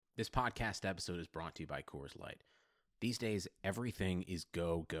This podcast episode is brought to you by Coors Light. These days, everything is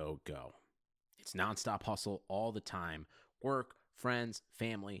go, go, go. It's nonstop hustle all the time. Work, friends,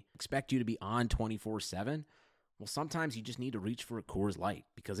 family expect you to be on 24/7. Well, sometimes you just need to reach for a Coors Light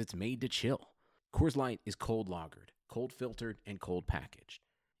because it's made to chill. Coors Light is cold lagered, cold filtered, and cold packaged.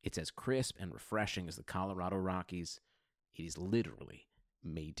 It's as crisp and refreshing as the Colorado Rockies. It is literally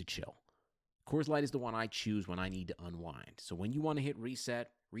made to chill. Coors Light is the one I choose when I need to unwind. So when you want to hit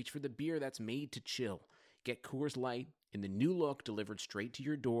reset, reach for the beer that's made to chill. Get Coors Light in the new look delivered straight to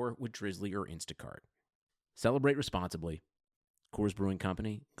your door with Drizzly or Instacart. Celebrate responsibly. Coors Brewing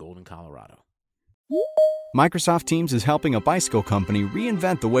Company, Golden, Colorado. Microsoft Teams is helping a bicycle company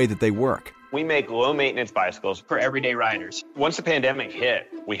reinvent the way that they work. We make low-maintenance bicycles for everyday riders. Once the pandemic hit,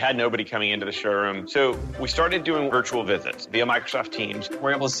 we had nobody coming into the showroom. So we started doing virtual visits via Microsoft Teams.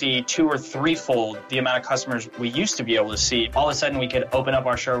 We're able to see 2 or 3-fold the amount of customers we used to be able to see. All of a sudden, we could open up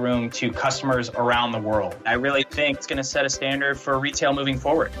our showroom to customers around the world. I really think it's going to set a standard for retail moving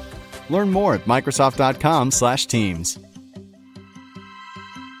forward. Learn more at Microsoft.com/Teams.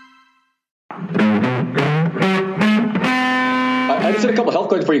 I just had a couple health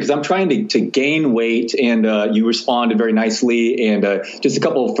questions for you because I'm trying to gain weight, and you responded very nicely. And just a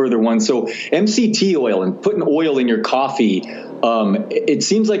couple of further ones. So MCT oil and putting oil in your coffee, it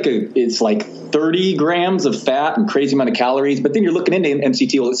seems like it's like 30 grams of fat and crazy amount of calories. But then you're looking into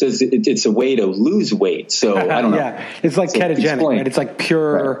MCT oil, it says it's a way to lose weight. So I don't know. Yeah, it's like ketogenic, right? It's like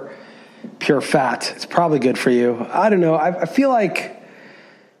pure fat. It's probably good for you. I don't know. I feel like,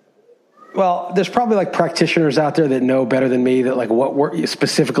 well, there's probably like practitioners out there that know better than me that like what work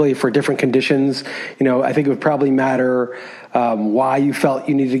specifically for different conditions. You know, I think it would probably matter why you felt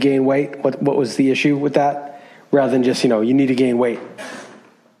you needed to gain weight. What was the issue with that, rather than just, you need to gain weight.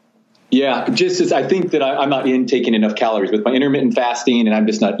 Yeah, just as I think that I'm not taking enough calories with my intermittent fasting, and I'm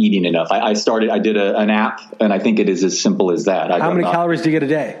just not eating enough. I did an app, and I think it is as simple as that. How many calories do you get a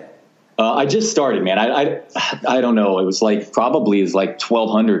day? I just started, man. I don't know. It was like probably is like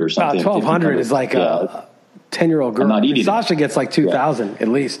 1,200 or something. 1,200 is like a 10-year-old girl. I'm not eating. Sasha gets like 2,000 at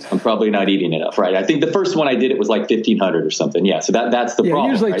least. I'm probably not eating enough, right? I think the first one I did, it was like 1,500 or something. Yeah, so that's the problem.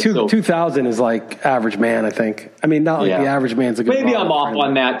 Usually right? 2,000 is like average man, I think. I mean, not like the average man's a good. Maybe I'm off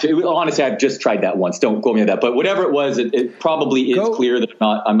on that too. Honestly, I've just tried that once. Don't quote me on that. But whatever it was, it probably is clear that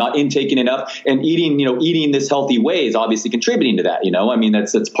I'm not intaking enough, and eating this healthy way is obviously contributing to that. I mean,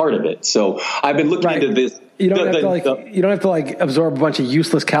 that's part of it. So I've been looking into this. You don't have to absorb a bunch of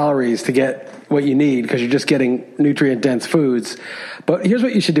useless calories to get what you need because you're just getting nutrient dense foods. But here's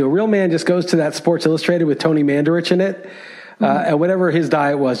what you should do. A real man just goes to that Sports Illustrated with Tony Mandarich in it. And whatever his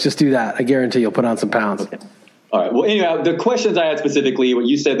diet was, just do that. I guarantee you'll put on some pounds. Okay. All right. Well, anyway, the questions I had specifically, what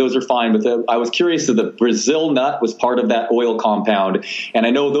you said, those are fine. But I was curious if the Brazil nut was part of that oil compound. And I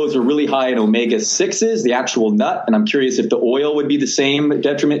know those are really high in omega-6s, the actual nut. And I'm curious if the oil would be the same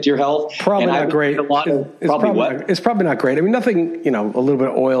detriment to your health. Probably not great. It's probably not great. I mean, nothing, a little bit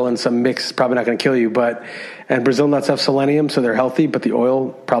of oil and some mix is probably not going to kill you. And Brazil nuts have selenium, so they're healthy. But the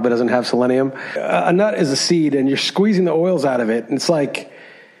oil probably doesn't have selenium. A nut is a seed, and you're squeezing the oils out of it. And it's like,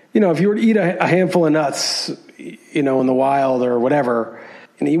 if you were to eat a handful of nuts, in the wild or whatever,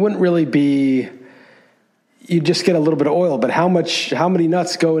 and you wouldn't really you just get a little bit of oil, but how many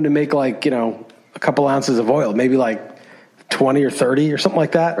nuts go into make a couple ounces of oil, maybe like 20 or 30 or something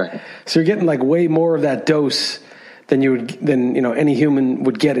like that. Right. So you're getting like way more of that dose than any human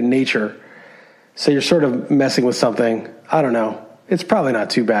would get in nature. So you're sort of messing with something. I don't know. It's probably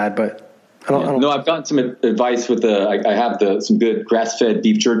not too bad, but I don't. No, I've gotten some advice with I have some good grass-fed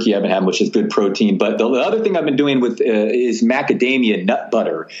beef jerky I've been having, which is good protein. But the other thing I've been doing with is macadamia nut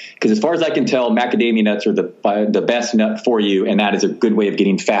butter, because as far as I can tell, macadamia nuts are the best nut for you, and that is a good way of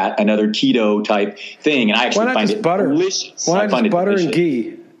getting fat. Another keto type thing, and I actually find it delicious. Why not just butter and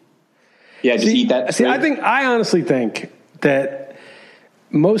ghee? Yeah, just eat that. See, I honestly think that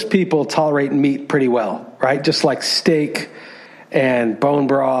most people tolerate meat pretty well, right? Just like steak and bone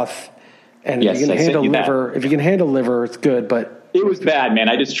broth. And if you can handle liver, it's good. But it was bad, man.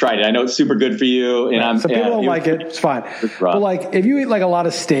 I just tried it. I know it's super good for you, and some people don't like it. It's fine. But if you eat like a lot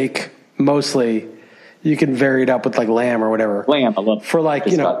of steak, mostly, you can vary it up with like lamb or whatever. Lamb, I love. For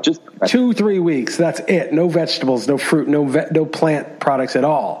 2-3 weeks, that's it. No vegetables, no fruit, no plant products at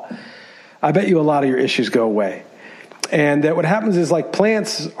all. I bet you a lot of your issues go away. And that what happens is like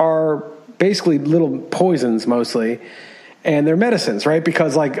plants are basically little poisons mostly. And they're medicines, right?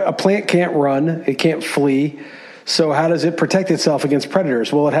 Because like a plant can't run, it can't flee. So how does it protect itself against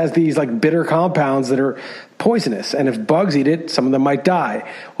predators? Well, it has these like bitter compounds that are poisonous. And if bugs eat it, some of them might die.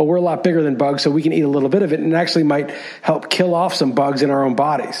 Well, we're a lot bigger than bugs, so we can eat a little bit of it and it actually might help kill off some bugs in our own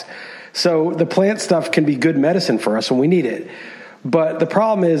bodies. So the plant stuff can be good medicine for us when we need it. But the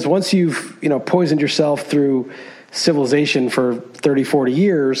problem is once you've, poisoned yourself through civilization for 30, 40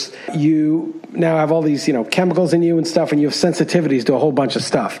 years, you now have all these, chemicals in you and stuff, and you have sensitivities to a whole bunch of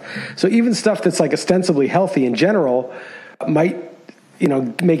stuff. So even stuff that's like ostensibly healthy in general might,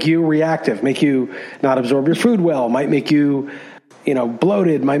 make you reactive, make you not absorb your food well, might make you,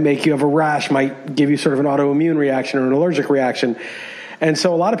 bloated, might make you have a rash, might give you sort of an autoimmune reaction or an allergic reaction. And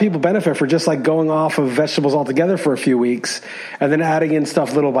so a lot of people benefit for just like going off of vegetables altogether for a few weeks and then adding in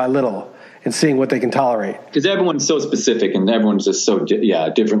stuff little by little and seeing what they can tolerate. Because everyone's so specific and everyone's just so,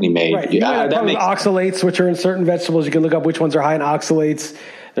 differently made. Right. That makes oxalates, which are in certain vegetables. You can look up which ones are high in oxalates.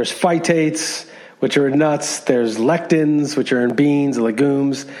 There's phytates, which are in nuts. There's lectins, which are in beans and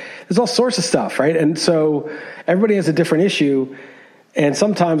legumes. There's all sorts of stuff, right? And so everybody has a different issue. And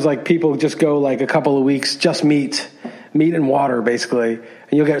sometimes like people just go like a couple of weeks, just meat and water basically,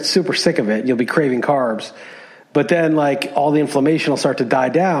 and you'll get super sick of it. You'll be craving carbs. But then like all the inflammation will start to die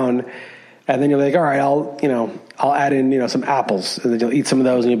down. And then you're like, all right, I'll add in, some apples, and then you'll eat some of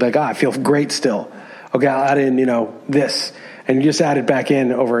those and you'll be like, I feel great still. Okay, I'll add in, this. And you just add it back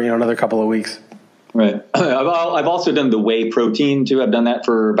in over, another couple of weeks. Right. I've also done the whey protein too. I've done that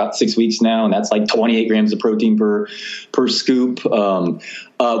for about 6 weeks now, and that's like 28 grams of protein per scoop. One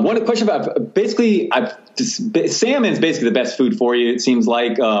question about salmon's basically the best food for you. It seems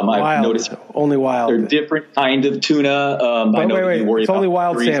like I've noticed only wild. They're different kind of tuna. I know wait. It's only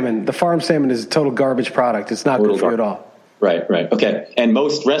wild salmon. The farm salmon is a total garbage product. It's not good for you at all. Right. Okay. And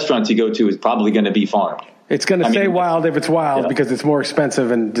most restaurants you go to is probably going to be farmed. It's going to say wild if it's wild because it's more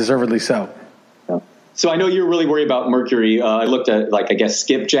expensive and deservedly so. So I know you're really worried about mercury. I looked at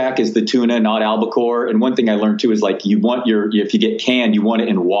skipjack is the tuna, not albacore. And one thing I learned too is like if you get canned, you want it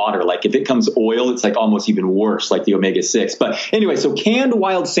in water. Like if it comes oil, it's like almost even worse, like the omega-6. But anyway, so canned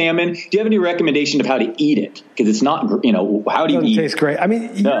wild salmon, do you have any recommendation of how to eat it? Because it's not, how do you eat it? It tastes great. I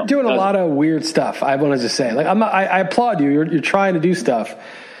mean, you're doing a lot of weird stuff. I want to just say, like, I applaud you. You're trying to do stuff,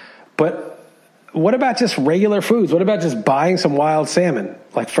 but what about just regular foods? What about just buying some wild salmon,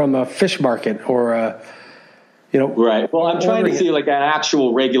 like from a fish market or Right. Well, I'm trying to see like an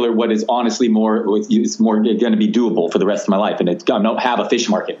actual regular, what is honestly it's more going to be doable for the rest of my life. And I don't have a fish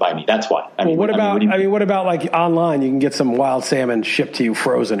market by me. That's why. What about like online? You can get some wild salmon shipped to you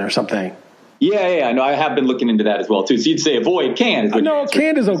frozen or something. Yeah. No, I have been looking into that as well too. So you'd say avoid canned. No,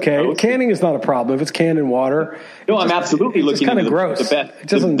 canned is okay. Canning is not a problem if it's canned in water. No, I'm absolutely looking into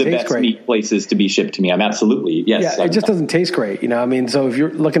the best meat places to be shipped to me. I'm absolutely, yes. Yeah, it just doesn't taste great. So if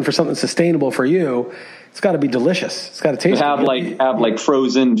you're looking for something sustainable for you, it's got to be delicious. It's got to taste good. Have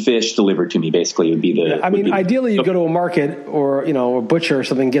frozen fish delivered to me, basically, would be the... ideally you go to a market or, a butcher or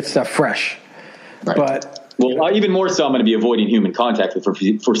something and get stuff fresh. Right. But... Well, even more so, I'm going to be avoiding human contact for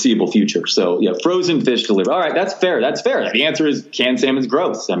foreseeable future. So, frozen fish delivered. All right, that's fair. The answer is canned salmon's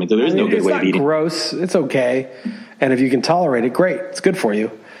gross. There's no good way of eating it. It's not gross. It's okay. And if you can tolerate it, great. It's good for you.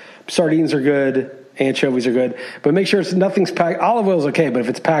 Sardines are good. Anchovies are good. But make sure nothing's packed. Olive oil is okay, but if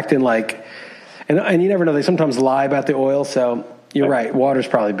it's packed in and you never know, they sometimes lie about the oil. So you're right. Water's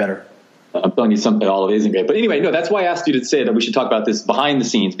probably better. I'm telling you something, olive isn't great. But anyway, no, that's why I asked you to say that we should talk about this behind the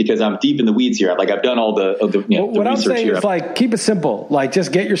scenes, because I'm deep in the weeds here. I've done all the what the I'm saying here. Is keep it simple.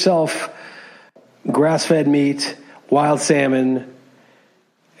 Just get yourself grass-fed meat, wild salmon,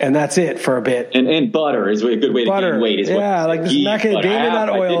 and that's it for a bit. And butter is a good way to gain weight. This macadamia nut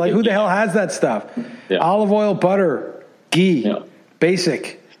oil. Who the hell has that stuff? Yeah. Olive oil, butter, ghee,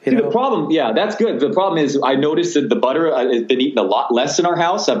 basic. The problem, that's good. The problem is I noticed that the butter has been eaten a lot less in our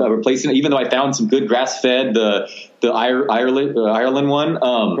house. I've replaced it, even though I found some good grass-fed, the Ireland one,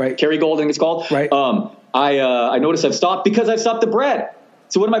 Kerrygold, I think it's called. Right. I noticed I've stopped because I've stopped the bread.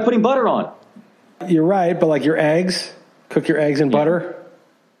 So what am I putting butter on? You're right, but your eggs, cook your eggs in butter.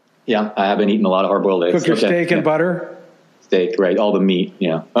 Yeah, I haven't eaten a lot of hard-boiled eggs. Cook your steak in butter. Steak, right, all the meat,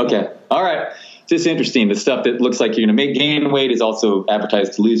 Okay, all right. It's interesting. The stuff that looks like you're going to gain weight is also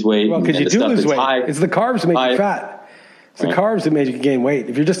advertised to lose weight. Well, because you do lose weight. It's the carbs that make you fat. It's the carbs that make you gain weight.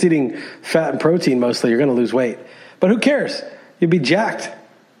 If you're just eating fat and protein mostly, you're going to lose weight. But who cares? You'd be jacked.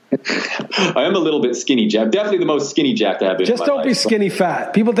 I am a little bit skinny jacked. Definitely the most skinny jacked I have been. Just don't be skinny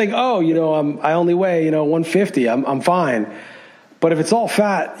fat. People think, I only weigh 150. I'm fine. But if it's all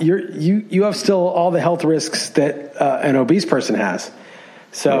fat, you have still all the health risks that an obese person has.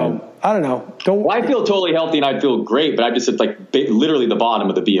 So I don't know. Well, I feel totally healthy and I feel great, but I just, it's like literally the bottom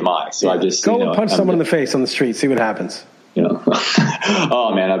of the BMI. So I just go punch someone in the face on the street, see what happens.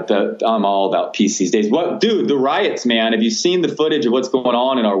 Oh man, I'm all about peace these days. Dude, the riots, man. Have you seen the footage of what's going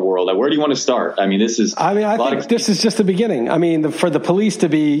on in our world? Where do you want to start? I mean, I think this is just the beginning. I mean, for the police to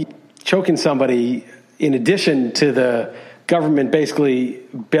be choking somebody, in addition to the government basically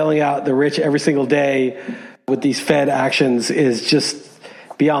bailing out the rich every single day with these Fed actions, is just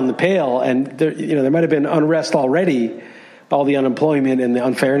beyond the pale. And there might have been unrest already, all the unemployment and the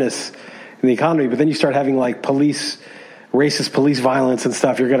unfairness in the economy. But then you start having like racist police violence and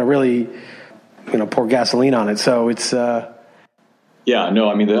stuff. You're going to really, pour gasoline on it. So it's. Yeah, no,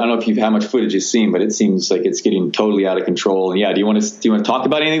 I mean, I don't know if how much footage you've seen, but it seems like it's getting totally out of control. And yeah, do you want to talk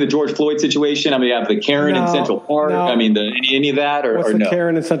about anything? The George Floyd situation? I mean, you have the Karen in Central Park. No. I mean, any of that or What's the no?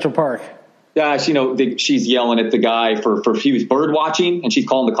 Karen in Central Park? Gosh, she's yelling at the guy for he was bird watching, and she's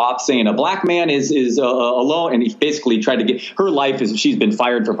calling the cops saying a black man is alone, and he basically tried to get her life is she's been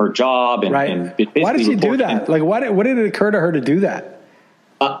fired from her job. And, right. And why did she do that? Like, what did it occur to her to do that?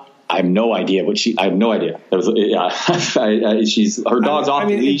 I have no idea I have no idea. She's her dog's off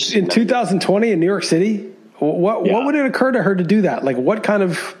the leash. In 2020 in New York City, what would it occur to her to do that? Like, what kind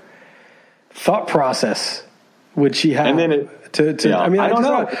of thought process would she have? And then I mean, I don't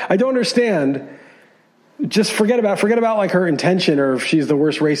know. I don't understand. Just forget about like her intention, or if she's the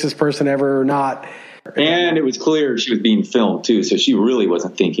worst racist person ever or not. And it was clear she was being filmed too, so she really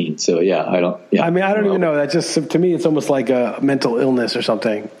wasn't thinking. So I don't even know. That just, to me, it's almost like a mental illness or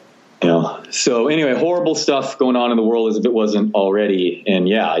something. So anyway, horrible stuff going on in the world as if it wasn't already. And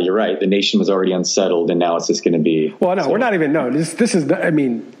yeah, you're right. The nation was already unsettled, and now it's just going to be. Well, no, we're not even. No, this is. I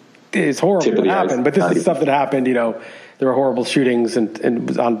mean, it's horrible what happened, but this is stuff that happened. There were horrible shootings and it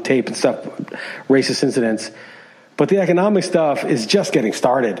was on tape and stuff, racist incidents. But the economic stuff is just getting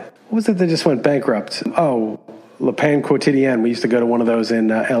started. What was it that just went bankrupt? Oh, Le Pain Quotidien. We used to go to one of those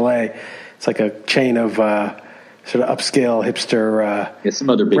in L.A. It's like a chain of sort of upscale hipster some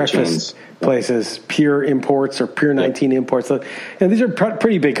other big breakfast places, Pure Imports or Pure 19 Imports. And these are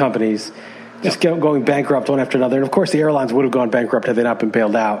pretty big companies just going bankrupt one after another. And, of course, the airlines would have gone bankrupt had they not been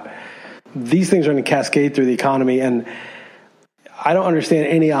bailed out. These things are going to cascade through the economy, and I don't understand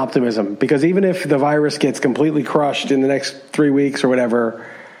any optimism, because even if the virus gets completely crushed in the next 3 weeks or whatever,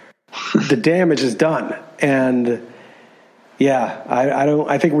 the damage is done. And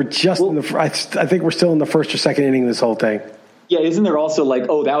I think we're just I think we're still in the first or second inning of this whole thing. Yeah, isn't there also like,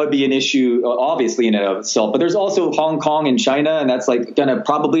 that would be an issue, obviously in and of itself, but there's also Hong Kong and China, and that's like going to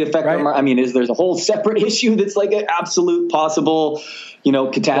probably affect them. I mean, there's a whole separate issue that's like an absolute possible,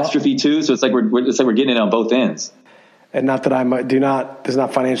 catastrophe too. So it's like we're getting it on both ends. And not that this is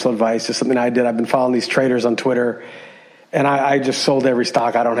not financial advice, just something I did. I've been following these traders on Twitter, and I just sold every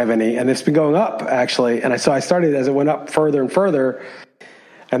stock. I don't have any, and it's been going up actually. And so I started as it went up further and further.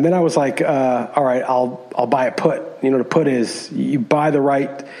 And then I was like, all right, I'll buy a put. The put is you buy the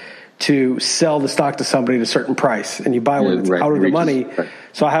right to sell the stock to somebody at a certain price, and you buy one that's out of the money. Right.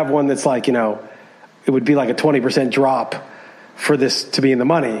 So I have one that's like, it would be like a 20% drop for this to be in the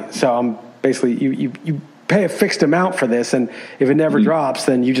money. So I'm basically, you pay a fixed amount for this, and if it never drops,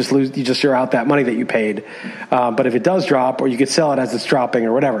 then you're out that money that you paid. But if it does drop, or you could sell it as it's dropping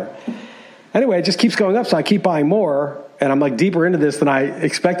or whatever. Anyway, it just keeps going up, so I keep buying more. And I'm like deeper into this than I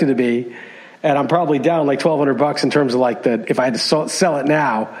expected to be. And I'm probably down like $1,200 in terms of like if I had to sell it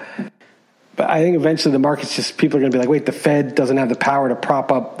now. But I think eventually the market's just, people are going to be like, wait, the Fed doesn't have the power to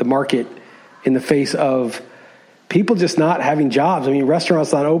prop up the market in the face of people just not having jobs. I mean,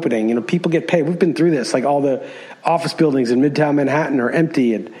 restaurants not opening, people get paid. We've been through this. Like all the office buildings in Midtown Manhattan are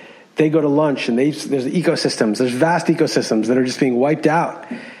empty, and they go to lunch, and there's ecosystems. There's vast ecosystems that are just being wiped out.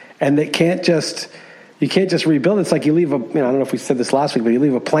 And you can't just rebuild. It's like you leave I don't know if we said this last week, but you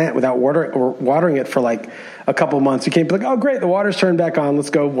leave a plant without watering it for like a couple months. You can't be like, oh, great, the water's turned back on.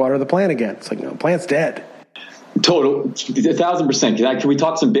 Let's go water the plant again. It's like, no, the plant's dead. Total, 1,000%. Can we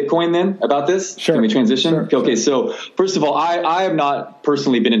talk some Bitcoin then about this? Sure. Can we transition? Sure. Okay, so first of all, I have not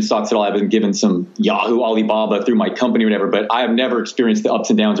personally been in stocks at all. I've been given some Yahoo, Alibaba through my company or whatever, but I have never experienced the ups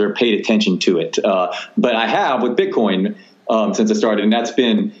and downs or paid attention to it. But I have with Bitcoin since I started, and that's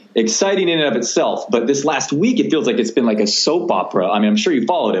been exciting in and of itself. But this last week, it feels like it's been like a soap opera. I mean, I'm sure you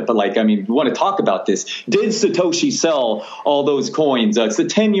followed it, but we want to talk about this. Did Satoshi sell all those coins? It's the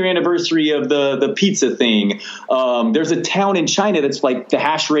 10-year anniversary of the pizza thing. There's a town in China that's like the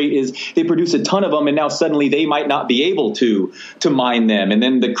hash rate is they produce a ton of them, and now suddenly they might not be able to mine them. And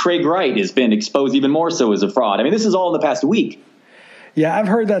then the Craig Wright has been exposed even more so as a fraud. I mean, this is all in the past week. Yeah, I've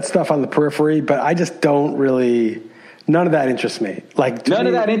heard that stuff on the periphery, but I just don't really None of that interests me. None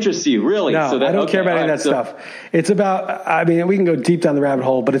of that interests you, really? No, I don't care about any of that stuff. It's about, I mean, we can go deep down the rabbit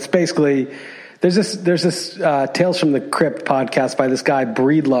hole, but it's basically, there's this Tales from the Crypt podcast by this guy,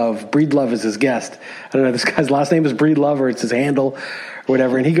 Breedlove. Breedlove is his guest. I don't know, this guy's last name is Breedlove, or it's his handle or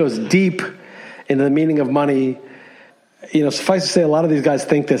whatever. And he goes deep into the meaning of money. You know, suffice to say, a lot of these guys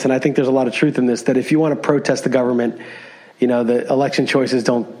think this, and I think there's a lot of truth in this, that if you want to protest the government, you know, the election choices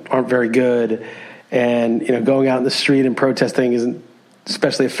aren't very good. And, you know, going out in the street and protesting isn't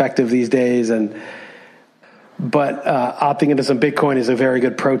especially effective these days. But opting into some Bitcoin is a very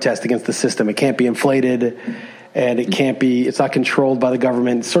good protest against the system. It can't be inflated, and it's not controlled by the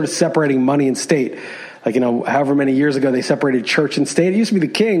government. It's sort of separating money and state. Like, you know, however many years ago they separated church and state. It used to be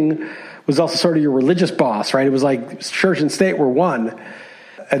the king was also sort of your religious boss, right? It was like church and state were one,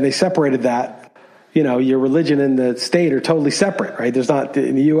 and they separated that. You know, your religion and the state are totally separate, right? There's not,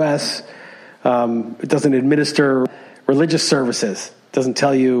 in the U.S., it doesn't administer religious services. It doesn't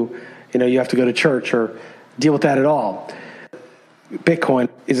tell you, you know, you have to go to church or deal with that at all. Bitcoin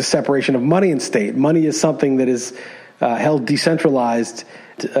is a separation of money and state. Money is something that is held decentralized,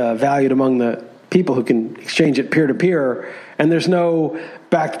 valued among the people who can exchange it peer-to-peer, and there's no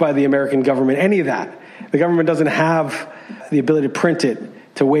backed by the American government, any of that. The government doesn't have the ability to print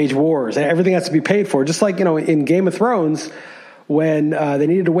it, to wage wars. Everything has to be paid for. Just like, you know, in Game of Thrones, when they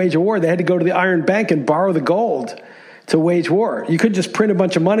needed to wage a war, they had to go to the Iron Bank and borrow the gold to wage war. You could just print a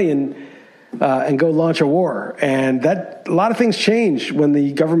bunch of money and go launch a war. And that, a lot of things change when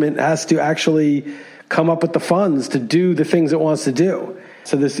the government has to actually come up with the funds to do the things it wants to do.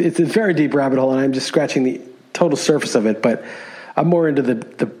 So it's a very deep rabbit hole, and I'm just scratching the total surface of it. But I'm more into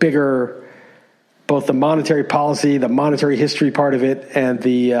the bigger, both the monetary policy, the monetary history part of it, and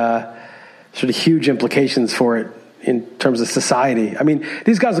the sort of huge implications for it in terms of society. I mean,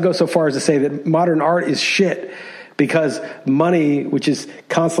 these guys will go so far as to say that modern art is shit because money, which is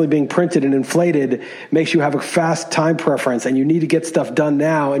constantly being printed and inflated, makes you have a fast time preference, and you need to get stuff done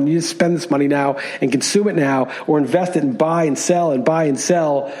now, and you need to spend this money now and consume it now, or invest it and buy and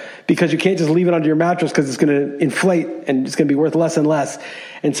sell, because you can't just leave it under your mattress because it's going to inflate and it's going to be worth less and less.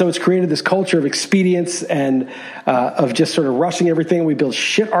 And so it's created this culture of expedience and of just sort of rushing everything. We build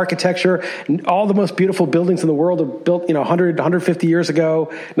shit architecture. All the most beautiful buildings in the world are built, 100, 150 years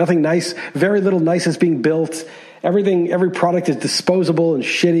ago. Nothing nice. Very little nice is being built. Every product is disposable and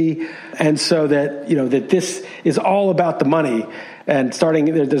shitty. And so that this is all about the money. And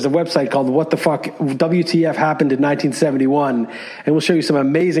there's a website called What the Fuck WTF Happened in 1971. And we'll show you some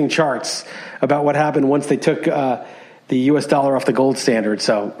amazing charts about what happened once they took the U.S. dollar off the gold standard.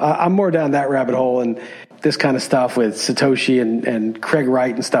 So I'm more down that rabbit hole, and this kind of stuff with Satoshi and Craig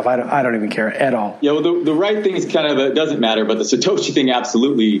Wright and stuff. I don't even care at all. Yeah, well, the Wright thing is kind of it doesn't matter, but the Satoshi thing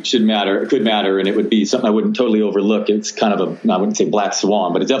absolutely could matter, and it would be something I wouldn't totally overlook. It's kind of I wouldn't say black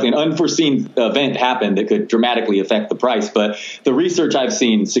swan, but it's definitely an unforeseen event happened that could dramatically affect the price. But the research I've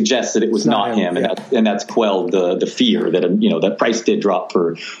seen suggests that it was not him, yeah. and that's quelled the fear that that price did drop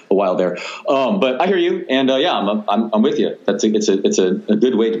for a while there. But I hear you, and I'm with you. It's a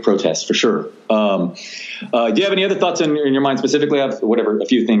good way to protest for sure. Do you have any other thoughts in your mind specifically? I have a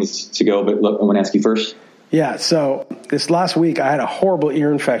few things to go, but look, I want to ask you first. Yeah, so this last week I had a horrible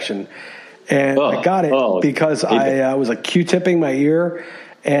ear infection, and I got it because I was like Q-tipping my ear,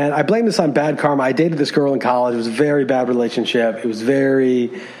 and I blame this on bad karma. I dated this girl in college. It was a very bad relationship. It was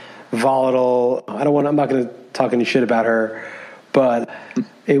very volatile. I'm not going to talk any shit about her, but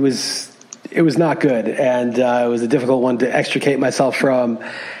it was not good, and it was a difficult one to extricate myself from.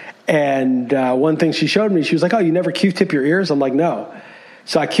 And one thing she showed me, she was like, "Oh, you never Q-tip your ears?" I'm like, "No."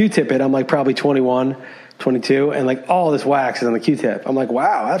 So I Q-tip it. I'm like probably 21, 22, and like all this wax is on the Q-tip. I'm like,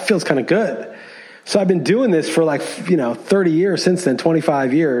 wow, that feels kind of good. So I've been doing this for like 30 years since then,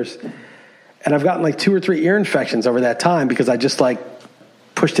 25 years, and I've gotten like 2 or 3 ear infections over that time because I just like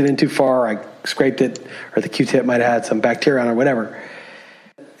pushed it in too far. I scraped it, or the Q-tip might have had some bacteria on it or whatever.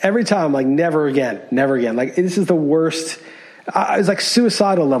 Every time, I'm like, never again. Like, this is the worst. It's like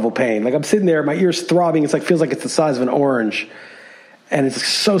suicidal level pain. Like I'm sitting there, my ear's throbbing. It's like, feels like it's the size of an orange, and it's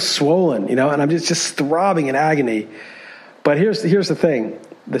so swollen, and I'm just throbbing in agony. But here's the thing.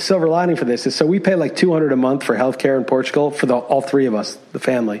 The silver lining for this is, so we pay like $200 a month for healthcare in Portugal for all 3 of us, the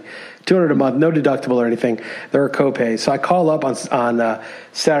family. $200 a month, no deductible or anything. There are copays. So I call up on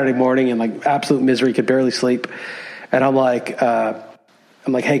Saturday morning in like absolute misery, could barely sleep, and I'm like,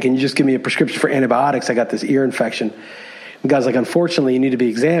 hey, can you just give me a prescription for antibiotics? I got this ear infection. The guy's like, unfortunately, you need to be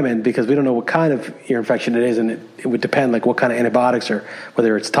examined because we don't know what kind of ear infection it is, and it would depend like what kind of antibiotics or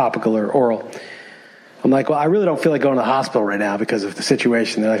whether it's topical or oral. I'm like, well, I really don't feel like going to the hospital right now because of the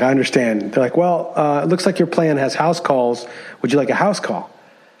situation. They're like, I understand. They're like, well, it looks like your plan has house calls. Would you like a house call?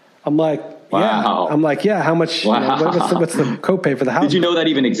 I'm like, wow. Yeah. I'm like, yeah, how much, wow. What's the copay for the house? Did you know that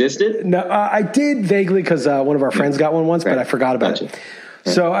even existed? No, I did vaguely because one of our friends got one once, but I forgot about it. Right.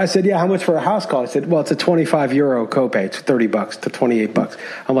 So I said, yeah, how much for a house call? I said, well, it's a €25 copay. It's $30 to $28.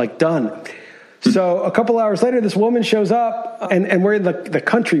 I'm like, done. So a couple hours later, this woman shows up, and we're in the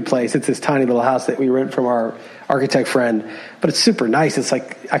country place. It's this tiny little house that we rent from our architect friend, but it's super nice. It's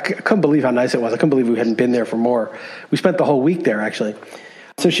like, I couldn't believe how nice it was. I couldn't believe we hadn't been there for more. We spent the whole week there, actually.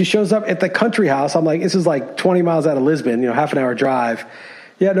 So she shows up at the country house. I'm like, this is like 20 miles out of Lisbon, half an hour drive.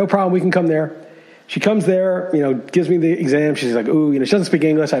 Yeah, no problem. We can come there. She comes there, gives me the exam. She's like, ooh, she doesn't speak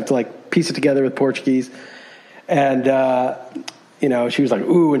English. I have to like piece it together with Portuguese. And, she was like,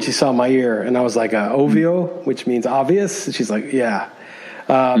 ooh, and she saw my ear. And I was like, ovio, which means obvious. And she's like, yeah.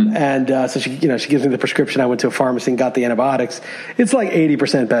 So she gives me the prescription. I went to a pharmacy and got the antibiotics. It's like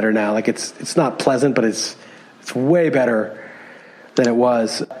 80% better now. Like it's not pleasant, but it's way better than it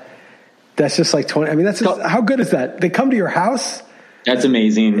was. That's just like 20. I mean, how good is that? They come to your house. That's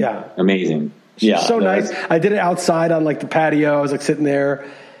amazing. Yeah. Amazing. Yeah. So nice. I did it outside on like the patio. I was like sitting there,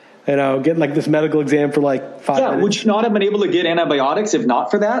 getting like this medical exam for like 5 minutes. Would you not have been able to get antibiotics if not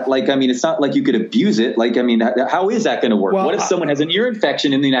for that? Like, I mean, it's not like you could abuse it. Like, I mean, how is that going to work? Well, what if someone has an ear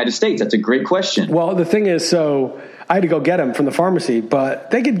infection in the United States? That's a great question. Well, the thing is, so I had to go get them from the pharmacy, but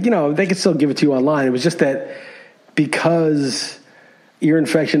they could still give it to you online. It was just that because ear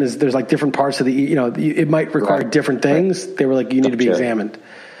infection there's like different parts of the, it might require different things. Right. They were like, you need to be examined.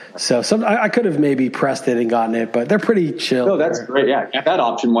 So I could have maybe pressed it and gotten it, but they're pretty chill. No, that's great. Yeah, that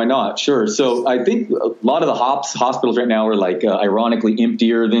option, why not? Sure. So I think a lot of the hospitals right now are like ironically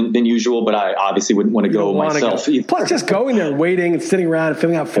emptier than usual, but I obviously wouldn't want to go myself. Plus, just going there, waiting and sitting around and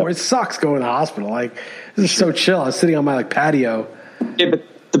filling out forms, it sucks going to the hospital. Like, this is so chill. I was sitting on my patio. Yeah, but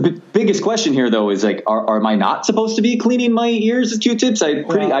the biggest question here, though, is like, am I not supposed to be cleaning my ears with Q-tips? I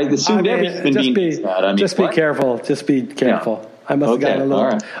assumed every human being does that. Just be careful. Just be careful. Yeah. I must have gotten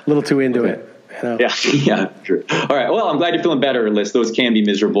a little too into it. Yeah, true. All right. Well, I'm glad you're feeling better, Liss. Those can be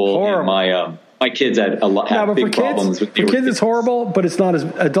miserable. And my kids had big problems with for kids. It's horrible, but it's not as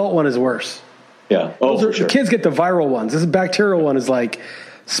adult one is worse. Yeah. For sure. The kids get the viral ones. This bacterial one is like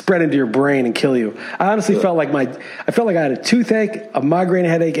spread into your brain and kill you. I honestly felt like I had a toothache, a migraine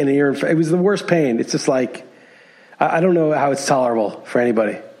headache, and an ear infection. It was the worst pain. It's just like, I don't know how it's tolerable for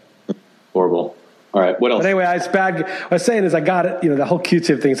anybody. Horrible. All right. What else? But anyway, it's bad. What I was saying is I got it, the whole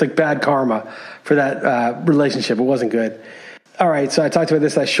Q-tip thing. It's like bad karma for that relationship. It wasn't good. All right. So I talked about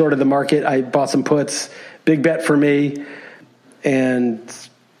this. I shorted the market. I bought some puts. Big bet for me. And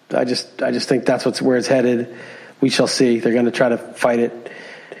I just think that's where it's headed. We shall see. They're going to try to fight it.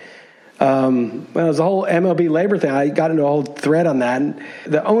 Well, it was a whole MLB labor thing. I got into a whole thread on that. And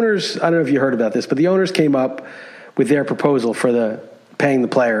the owners, I don't know if you heard about this, but the owners came up with their proposal for paying the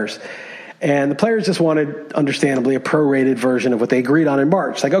players. And the players just wanted, understandably, a prorated version of what they agreed on in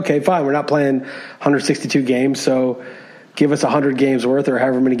March. Like, okay, fine, we're not playing 162 games, so give us 100 games worth or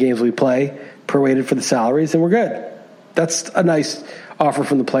however many games we play, prorated for the salaries, and we're good. That's a nice offer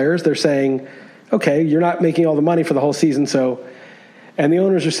from the players. They're saying, okay, you're not making all the money for the whole season, and the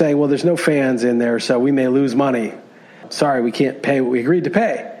owners are saying, well, there's no fans in there, so we may lose money. Sorry, we can't pay what we agreed to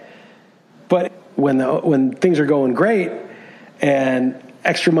pay. But when things are going great and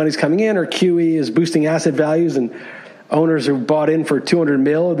extra money's coming in, or QE is boosting asset values, and owners are bought in for $200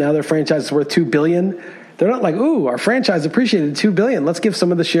 million. Now their franchise is worth $2 billion. They're not like, ooh, our franchise appreciated $2 billion. Let's give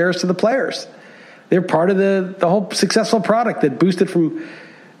some of the shares to the players. They're part of the whole successful product that boosted from.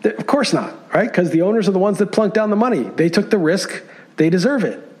 Of course not, right? Because the owners are the ones that plunked down the money. They took the risk. They deserve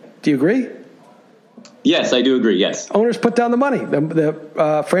it. Do you agree? Yes, I do agree. Yes. Owners put down the money.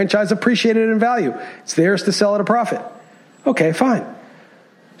 The franchise appreciated in value. It's theirs to sell at a profit. Okay, fine.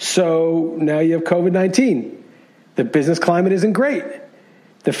 So now you have COVID-19. The business climate isn't great.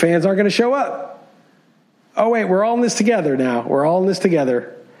 The fans aren't going to show up. Oh, wait, we're all in this together now. We're all in this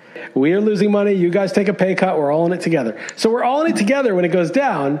together. We are losing money. You guys take a pay cut. We're all in it together. So we're all in it together when it goes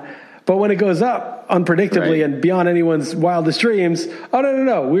down, but when it goes up unpredictably and beyond anyone's wildest dreams, oh,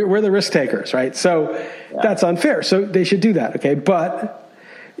 no. We're the risk takers, right? So that's unfair. So they should do that, okay? But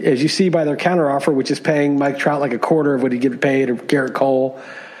as you see by their counteroffer, which is paying Mike Trout like a quarter of what he'd get paid, or Garrett Cole,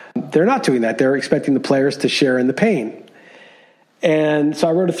 they're not doing that. They're expecting the players to share in the pain. And so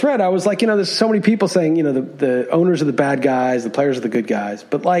I wrote a thread. I was like, there's so many people saying, the owners are the bad guys, the players are the good guys.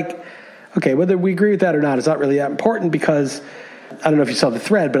 But like, okay, whether we agree with that or not, it's not really that important, because I don't know if you saw the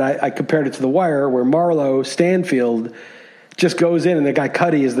thread, but I compared it to The Wire, where Marlo Stanfield just goes in, and the guy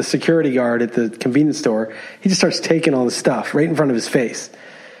Cuddy is the security guard at the convenience store. He just starts taking all the stuff right in front of his face.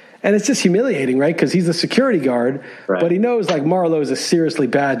 And it's just humiliating, right? Because he's a security guard, but he knows like Marlowe is a seriously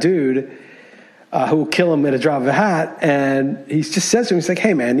bad dude who will kill him at a drop of a hat. And he just says to him, he's like,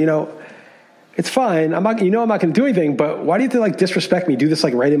 hey man, it's fine. I'm not going to do anything, but why do you have to like disrespect me? Do this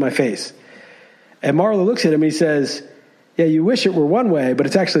like right in my face. And Marlowe looks at him and he says, yeah, you wish it were one way, but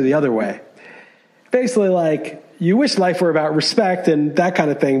it's actually the other way. Basically like, you wish life were about respect and that kind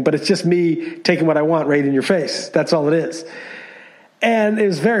of thing, but it's just me taking what I want right in your face. That's all it is. And it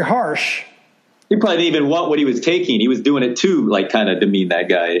was very harsh. He probably didn't even want what he was taking. He was doing it to like kind of demean that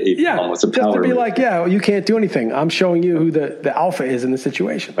guy. Almost a power just to be like, yeah, you can't do anything. I'm showing you who the alpha is in the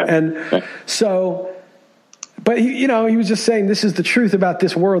situation. Right. And so, but he was just saying this is the truth about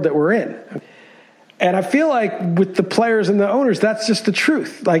this world that we're in. And I feel like with the players and the owners, that's just the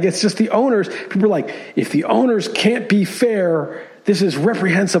truth. Like, it's just the owners. People are like, if the owners can't be fair, this is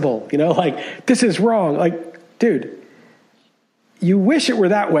reprehensible. Like, this is wrong. Like, dude, you wish it were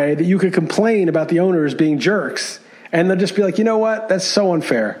that way, that you could complain about the owners being jerks. And they'll just be like, you know what? That's so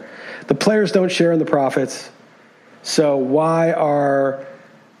unfair. The players don't share in the profits. So why are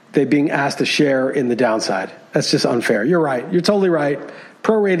they being asked to share in the downside? That's just unfair. You're right. You're totally right.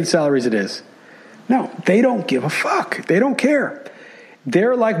 Prorated salaries it is. No, they don't give a fuck. They don't care.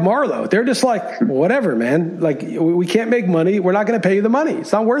 They're like Marlowe. They're just like, whatever, man. Like, we can't make money. We're not going to pay you the money.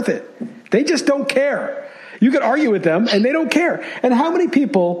 It's not worth it. They just don't care. You could argue with them, and they don't care. And how many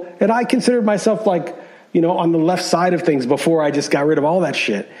people, and I considered myself like, on the left side of things before I just got rid of all that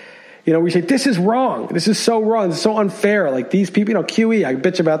shit. We say, this is wrong. This is so wrong. This is so unfair. Like, these people, QE, I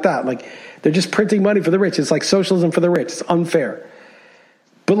bitch about that. Like, they're just printing money for the rich. It's like socialism for the rich. It's unfair.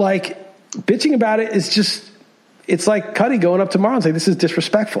 But, like, bitching about it is just, it's like Cuddy going up tomorrow and saying, this is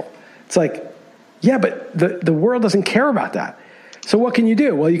disrespectful. It's like, yeah, but the world doesn't care about that. So what can you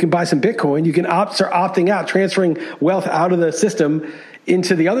do? Well, you can buy some Bitcoin. You can start opting out, transferring wealth out of the system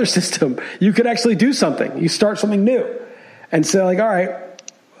into the other system. You could actually do something. You start something new. And so like, all right,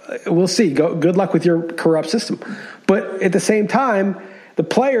 we'll see. Good luck with your corrupt system. But at the same time, the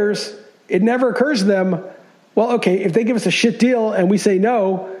players, it never occurs to them, well, okay, if they give us a shit deal and we say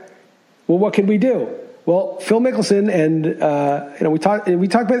no, well, what can we do? Well, Phil Mickelson and we talked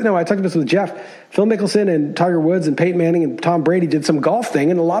about. No, I talked about this with Jeff. Phil Mickelson and Tiger Woods and Peyton Manning and Tom Brady did some golf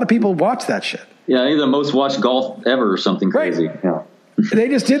thing, and a lot of people watched that shit. Yeah, I think the most watched golf ever or something crazy. Right. Yeah. They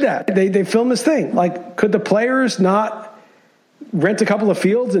just did that. They filmed this thing. Like, could the players not rent a couple of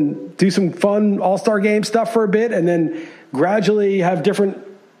fields and do some fun All-Star Game stuff for a bit, and then gradually have different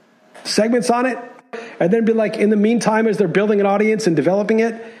segments on it, and then be like, in the meantime, as they're building an audience and developing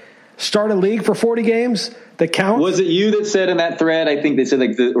it, start a league for 40 games that count? Was it you that said in that thread, I think they said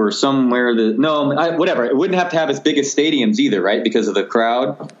or somewhere whatever. It wouldn't have to have as big as stadiums either, right? Because of the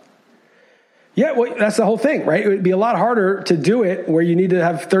crowd. Yeah, well, that's the whole thing, right? It would be a lot harder to do it where you need to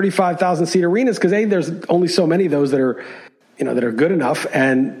have 35,000 seat arenas because there's only so many of those that are, that are good enough,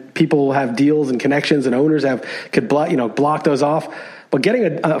 and people have deals and connections, and owners could block those off. But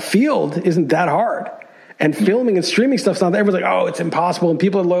getting a field isn't that hard. And filming and streaming stuff's not. Everyone's like, oh, it's impossible. And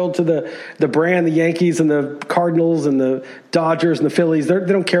people are loyal to the brand, the Yankees and the Cardinals and the Dodgers and the Phillies. They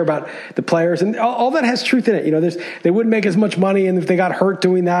don't care about the players. And all that has truth in it. They wouldn't make as much money. And if they got hurt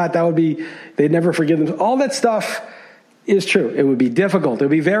doing that, they'd never forgive them. All that stuff is true. It would be difficult. It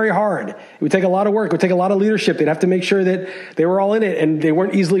would be very hard. It would take a lot of work. It would take a lot of leadership. They'd have to make sure that they were all in it and they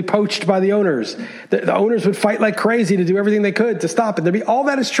weren't easily poached by the owners. The owners would fight like crazy to do everything they could to stop it. All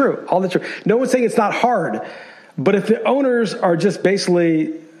that is true. All that's true. No one's saying it's not hard. But if the owners are just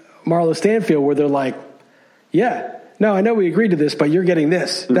basically Marlowe Stanfield, where they're like, yeah, no, I know we agreed to this, but you're getting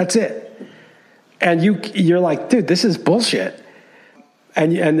this. That's it. And you're like, dude, this is bullshit.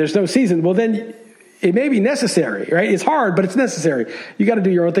 And there's no season. Well, then it may be necessary, right? It's hard, but it's necessary. You got to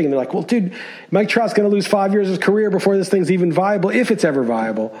do your own thing. And they're like, well, dude, Mike Trout's going to lose 5 years of his career before this thing's even viable, if it's ever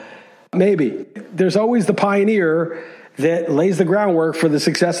viable. Maybe. There's always the pioneer that lays the groundwork for the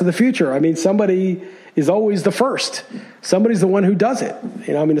success of the future. I mean, somebody is always the first. Somebody's the one who does it.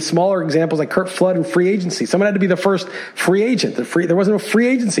 The smaller examples like Curt Flood and free agency. Someone had to be the first free agent. There wasn't a free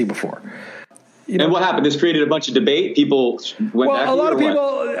agency before. And what happened? This created a bunch of debate. People went back. Well, a lot of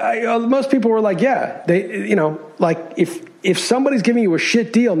people, most people were like, yeah, like if somebody's giving you a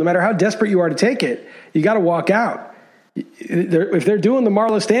shit deal, no matter how desperate you are to take it, you got to walk out. If they're doing the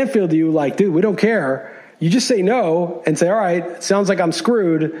Marlowe Stanfield to you, like, dude, we don't care. You just say no and say, all right, it sounds like I'm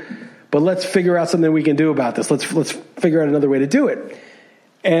screwed, but let's figure out something we can do about this. Let's figure out another way to do it.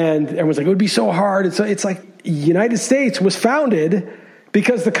 And everyone's like, it would be so hard. It's like United States was founded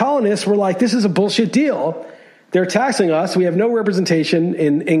because the colonists were like, this is a bullshit deal. They're taxing us. We have no representation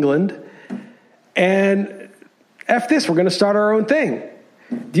in England. And F this, we're going to start our own thing.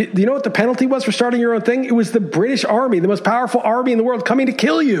 Do you know what the penalty was for starting your own thing? It was the British Army, the most powerful army in the world, coming to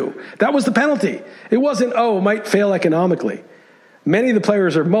kill you. That was the penalty. It wasn't, it might fail economically. Many of the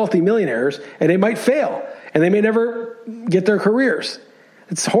players are multimillionaires, and they might fail, and they may never get their careers.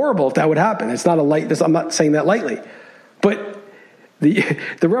 It's horrible if that would happen. It's not I'm not saying that lightly. But the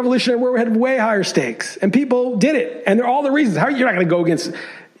Revolutionary War had way higher stakes, and people did it. And they're all the reasons. You're not going to go against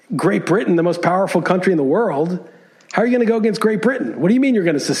Great Britain, the most powerful country in the world. How are you going to go against Great Britain? What do you mean you're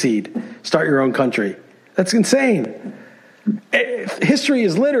going to secede? Start your own country? That's insane. History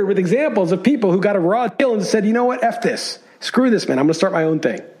is littered with examples of people who got a raw deal and said, you know what, F this. Screw this, man. I'm going to start my own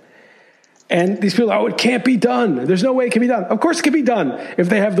thing. And these people, it can't be done. There's no way it can be done. Of course it can be done if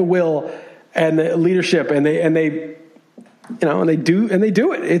they have the will and the leadership and they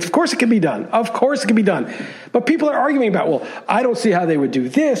do it. Of course it can be done. Of course it can be done. But people are arguing about, well, I don't see how they would do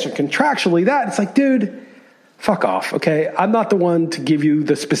this or contractually that. It's like, dude, fuck off, okay? I'm not the one to give you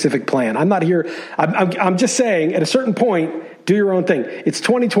the specific plan. I'm not here. I'm just saying, at a certain point, do your own thing. It's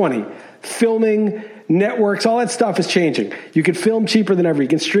 2020. Filming, networks, all that stuff is changing. You can film cheaper than ever. You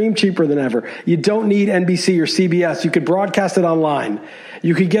can stream cheaper than ever. You don't need NBC or CBS. You could broadcast it online.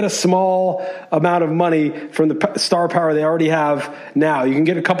 You could get a small amount of money from the star power they already have now. You can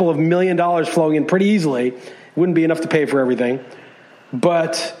get a couple of $1 million flowing in pretty easily. It wouldn't be enough to pay for everything,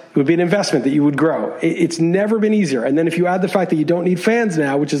 but it would be an investment that you would grow. It's never been easier. And then if you add the fact that you don't need fans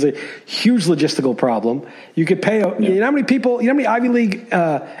now, which is a huge logistical problem, you could pay, you know how many people, you know how many Ivy League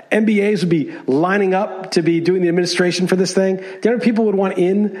MBAs would be lining up to be doing the administration for this thing? Do you know how many people would want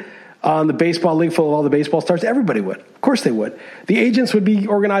in on the baseball league full of all the baseball stars? Everybody would. Of course they would. The agents would be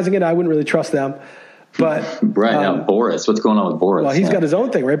organizing it. I wouldn't really trust them. But right now, Boris, what's going on with Boris? Well, he's got his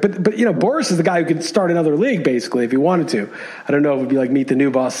own thing, right? But you know, Boris is the guy who could start another league basically if he wanted to. I don't know if it would be like Meet the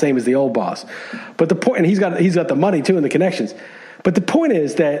New Boss, same as the old boss. But the point, and he's got the money too and the connections. But the point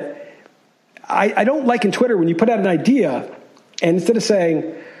is that I don't like in Twitter when you put out an idea and instead of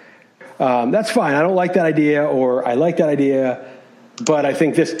saying that's fine, I don't like that idea, or I like that idea, but I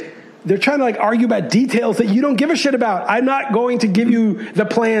think this. They're trying to argue about details that you don't give a shit about. I'm not going to give you the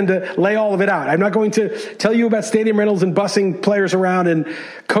plan to lay all of it out. I'm not going to tell you about stadium rentals and busing players around and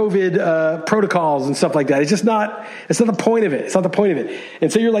COVID protocols and stuff like that. It's just not. It's not the point of it. It's not the point of it.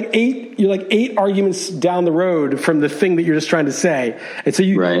 And so you're like eight arguments down the road from the thing that you're just trying to say. And so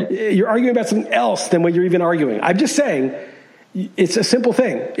you're arguing about something else than what you're even arguing. I'm just saying it's a simple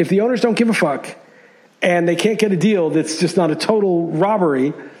thing. If the owners don't give a fuck and they can't get a deal that's just not a total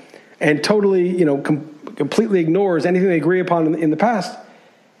robbery and totally, completely ignores anything they agree upon in the past,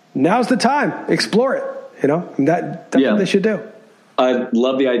 now's the time. Explore it, That's what they should do. I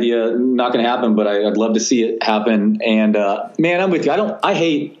love the idea. Not going to happen, but I'd love to see it happen. And, man, I'm with you. I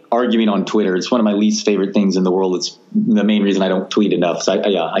hate arguing on Twitter. It's one of my least favorite things in the world. It's the main reason I don't tweet enough. So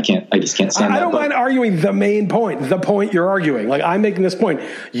I just can't stand that. I don't mind arguing the main point, the point you're arguing. Like, I'm making this point.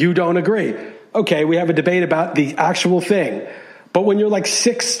 You don't agree. Okay, we have a debate about the actual thing. But when you're like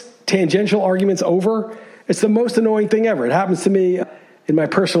 6 tangential arguments over, it's the most annoying thing ever. It happens to me in my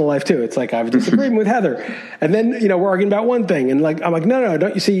personal life too. It's like I have a disagreement with Heather, and then we're arguing about one thing, and I'm like, no,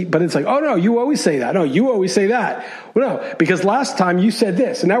 don't you see? But it's like, oh no, you always say that. No, you always say that. Well, no, because last time you said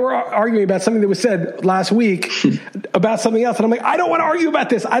this, and now we're arguing about something that was said last week about something else, and I'm like, I don't want to argue about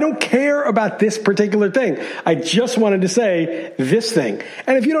this. I don't care about this particular thing. I just wanted to say this thing,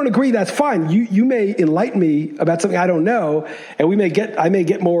 and if you don't agree, that's fine. You may enlighten me about something I don't know, and I may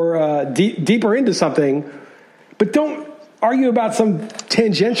get more deeper into something, but don't argue about some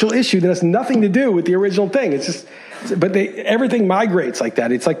tangential issue that has nothing to do with the original thing. It's just, everything migrates like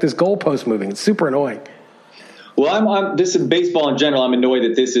that. It's like this goalpost moving. It's super annoying. Well, this is baseball in general. I'm annoyed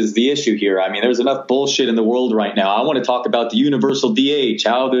that this is the issue here. I mean, there's enough bullshit in the world right now. I want to talk about the universal DH,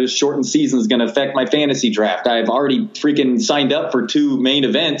 how the shortened season is going to affect my fantasy draft. I've already freaking signed up for 2 main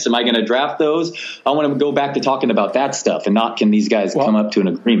events. Am I going to draft those? I want to go back to talking about that stuff and not can these guys come up to an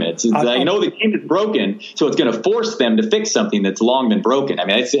agreement. I know the game is broken, so it's going to force them to fix something that's long been broken. I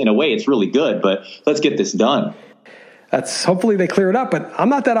mean, in a way, it's really good, but let's get this done. Hopefully they clear it up, but I'm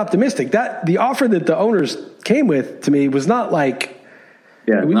not that optimistic. That the offer that the owners came with to me was not it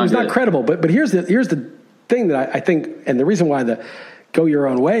was not credible. But here's the thing that I think, and the reason why the go your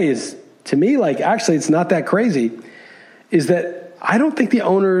own way is, to me, actually it's not that crazy, is that I don't think the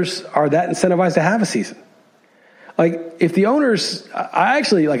owners are that incentivized to have a season. If the owners, I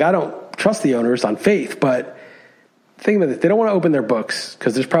don't trust the owners on faith, but think about it, they don't want to open their books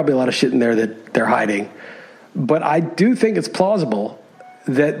because there's probably a lot of shit in there that they're hiding. But I do think it's plausible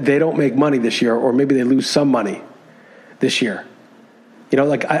that they don't make money this year, or maybe they lose some money this year. You know,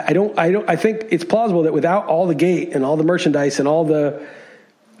 like I think it's plausible that without all the gate and all the merchandise and all the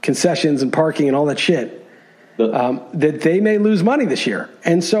concessions and parking and all that shit, that they may lose money this year.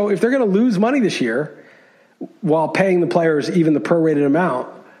 And so if they're going to lose money this year while paying the players even the prorated amount,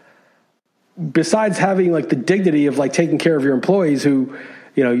 besides having like the dignity of like taking care of your employees who,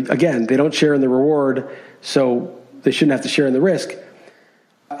 you know, again, they don't share in the reward, so they shouldn't have to share in the risk.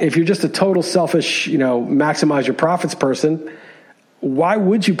 If you're just a total selfish, you know, maximize your profits person, why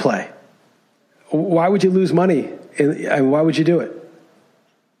would you play? Why would you lose money? And why would you do it?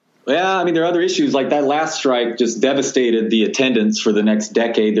 Yeah, I mean, there are other issues. Like that last strike just devastated the attendance for the next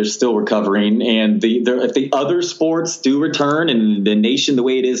decade. They're still recovering. And if the other sports do return and the nation the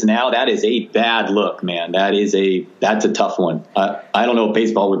way it is now, that is a bad look, man. That's a tough one. I don't know if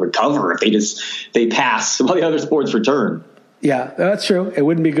baseball would recover if they pass while the other sports return. Yeah, that's true. It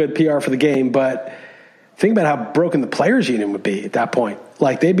wouldn't be good PR for the game, but think about how broken the players union would be at that point.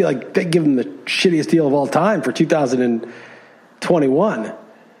 Like they'd give them the shittiest deal of all time for 2021.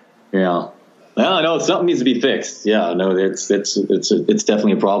 Yeah. Well, no, something needs to be fixed. Yeah, no, it's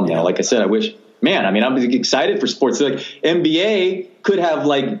definitely a problem now. Like I said, I'm excited for sports. Like NBA could have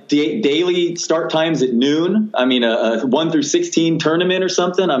like daily start times at noon. I mean, a 1 through 16 tournament or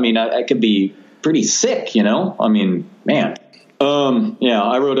something. I mean, I could be pretty sick, you know? I mean, man.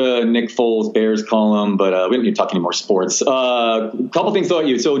 I wrote a Nick Foles Bears column, but we didn't talk any more sports. A couple things about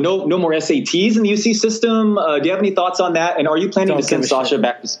you. So no more SATs in the UC system. Do you have any thoughts on that? And are you planning to send Sasha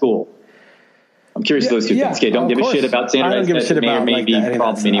back to school? I'm curious those two things. Okay, don't give a shit about standardized. I don't give a shit about that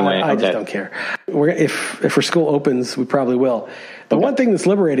problem anyway. I just don't care. If her school opens, we probably will. But one thing that's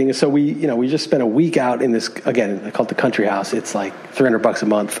liberating is, so we just spent a week out in this, again, I call it the country house. It's like $300 a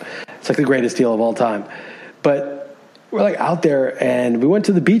month. It's like the greatest deal of all time. But we're like out there, and we went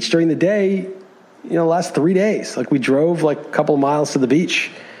to the beach during the day, the last 3 days. Like we drove like a couple of miles to the beach,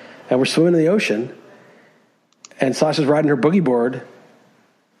 and we're swimming in the ocean, and Sasha's riding her boogie board,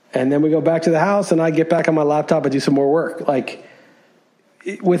 and then we go back to the house, and I get back on my laptop and do some more work. Like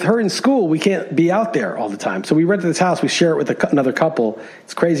with her in school, we can't be out there all the time. So we rented this house. We share it with another couple.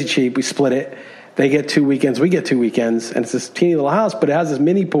 It's crazy cheap. We split it. They get 2 weekends. We get 2 weekends, and it's this teeny little house, but it has this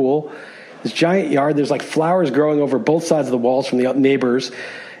mini pool, this giant yard. There's like flowers growing over both sides of the walls from the neighbors.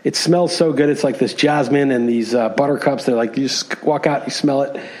 It smells so good. It's like this jasmine and these buttercups. They're like, you just walk out, you smell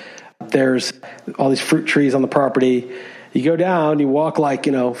it. There's all these fruit trees on the property. You go down, you walk like,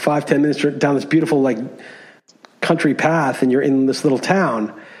 5-10 minutes down this beautiful like country path, and you're in this little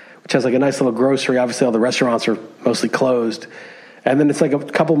town, which has like a nice little grocery. Obviously all the restaurants are mostly closed. And then it's like a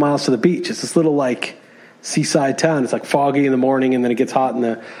couple miles to the beach. It's this little like seaside town. It's like foggy in the morning, and then it gets hot in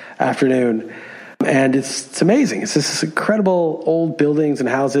the afternoon. And it's amazing. It's just this incredible old buildings and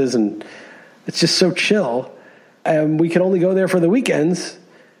houses, and it's just so chill. And we can only go there for the weekends.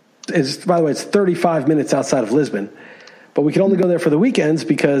 By the way, it's 35 minutes outside of Lisbon. But we could only go there for the weekends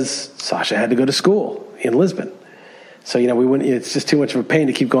because Sasha had to go to school in Lisbon. So, we wouldn't. It's just too much of a pain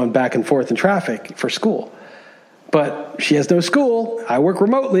to keep going back and forth in traffic for school. But she has no school. I work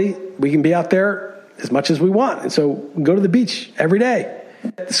remotely. We can be out there as much as we want. And so we go to the beach every day.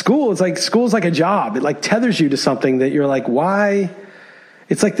 School is like a job. It like tethers you to something that you're like, why?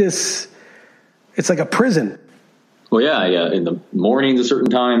 It's like this. It's like a prison. Well, yeah. In the morning's a certain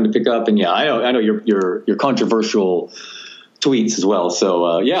time to pick up, and I know your controversial tweets as well. So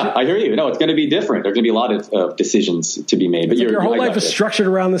I hear you. No, it's going to be different. There's going to be a lot of decisions to be made. But your whole life is structured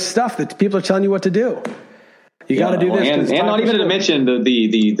around this stuff that people are telling you what to do. You got to do this, and not even to mention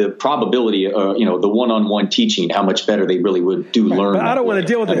the probability, the one-on-one teaching, how much better they really would do learn. But I don't want to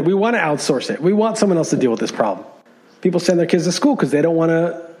deal with it. We want to outsource it. We want someone else to deal with this problem. People send their kids to school because they don't want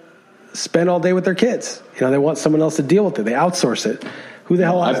to spend all day with their kids. They want someone else to deal with it. They outsource it. Who the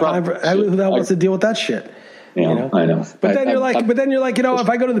hell has time for? Who the hell wants to deal with that shit? Yeah, I know. But then you're like, if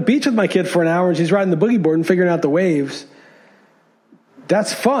I go to the beach with my kid for an hour and she's riding the boogie board and figuring out the waves,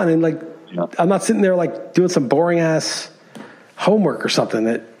 that's fun. And I'm not sitting there like doing some boring ass homework or something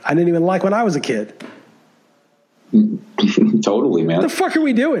that I didn't even like when I was a kid. Totally, man. What the fuck are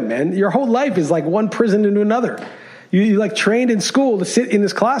we doing, man? Your whole life is like one prison into another. You like trained in school to sit in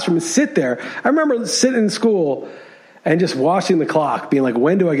this classroom and sit there. I remember sitting in school and just watching the clock, being like,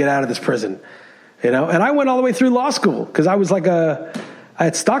 when do I get out of this prison? And I went all the way through law school because I was like I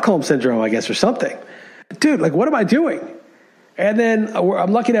had Stockholm syndrome, I guess, or something. Dude, like, what am I doing? And then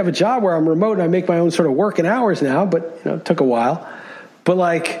I'm lucky to have a job where I'm remote and I make my own sort of working hours now, but, it took a while. But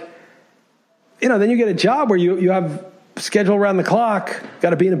then you get a job where you have schedule around the clock, got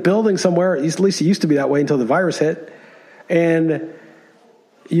to be in a building somewhere. At least it used to be that way until the virus hit. And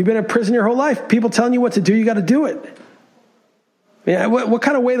You've been in prison your whole life. People telling you what to do, you got to do it. Yeah, what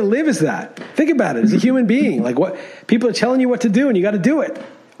kind of way to live is that? Think about it as a human being. Like, what people are telling you what to do, and you got to do it,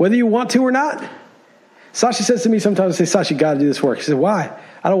 whether you want to or not. Sasha says to me sometimes, I say, Sasha, you got to do this work. She said, why?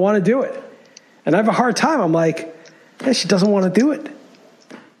 I don't want to do it. And I have a hard time. I'm like, yeah, she doesn't want to do it.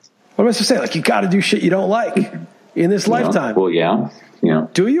 What am I supposed to say? Like, you got to do shit you don't like in this lifetime. Well, yeah.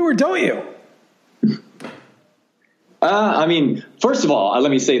 Do you or don't you? I mean, first of all, let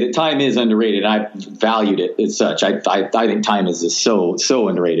me say that time is underrated. I valued it as such. I think time is just so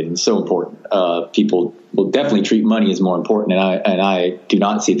underrated and so important. People will definitely treat money as more important, and I do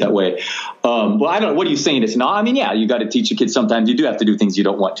not see it that way. Well, I don't know. What are you saying? It's not. I mean, yeah, you got to teach your kids sometimes. You do have to do things you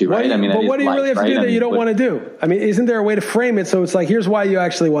don't want to, right? But what do you really have to do that you don't want to do? I mean, isn't there a way to frame it so it's like, here's why you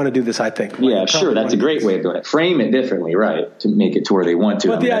actually want to do this, I think. Yeah, sure. That's a great way of doing it. Frame it differently, right, to make it to where they want to.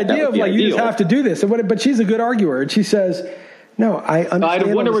 But the idea of like, you just have to do this. But she's a good arguer, and she says, no, I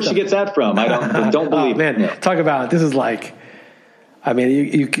understand. I wonder where she gets that from. I don't believe. Oh, man, talk about, this is like, I mean,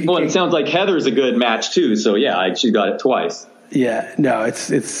 you well, it sounds like Heather's a good match too. So yeah, she got it twice. Yeah, no,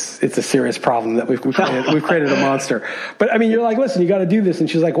 it's a serious problem that we've created a monster. But I mean, you're like, listen, you got to do this, and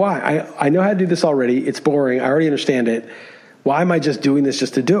she's like, why? I know how to do this already. It's boring. I already understand it. Why am I just doing this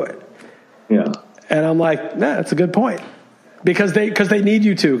just to do it? Yeah. And I'm like, nah, that's a good point. Because they need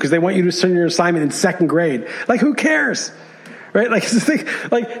you to, because they want you to turn your assignment in second grade. Like, who cares? Right? Like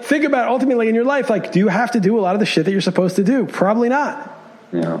think about ultimately in your life, like, do you have to do a lot of the shit that you're supposed to do? Probably not.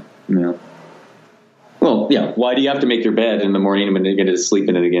 Yeah. Well, yeah. Why do you have to make your bed in the morning and then get to sleep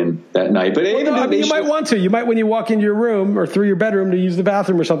in it again that night? But you might want to. You might, when you walk into your room or through your bedroom to use the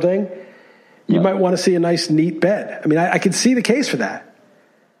bathroom or something, you might want to see a nice, neat bed. I mean, I could see the case for that.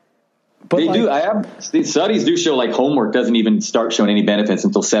 But they do. These studies do show like homework doesn't even start showing any benefits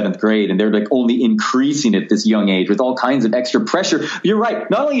until 7th grade, and they're like only increasing at this young age with all kinds of extra pressure. You're right.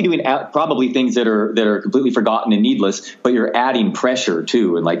 Not only are you doing probably things that are completely forgotten and needless, but you're adding pressure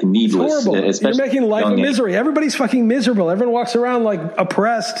too, and like needless. You're making life a misery. Everybody's fucking miserable. Everyone walks around like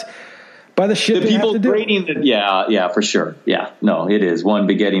oppressed by the shit they have to do. Yeah, for sure. Yeah, no, it is one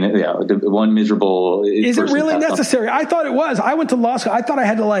begetting. Yeah, one miserable. Is it really necessary? I thought it was. I went to law school. I thought I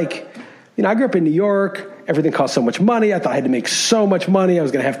had to like. You know, I grew up in New York. Everything cost so much money. I thought I had to make so much money. I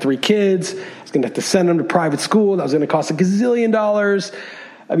was going to have 3 kids. I was going to have to send them to private school. That was going to cost $1 gazillion.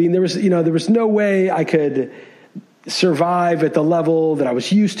 I mean, there was no way I could survive at the level that I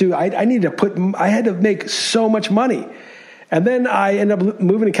was used to. I had to make so much money. And then I ended up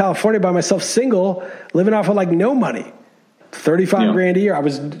moving to California by myself, single, living off of like no money. $35,000 a year. I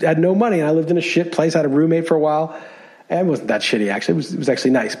had no money, and I lived in a shit place. I had a roommate for a while. It wasn't that shitty, actually. It was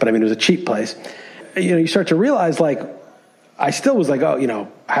actually nice, but I mean, it was a cheap place. You know, you start to realize, like, I still was like, oh, you know,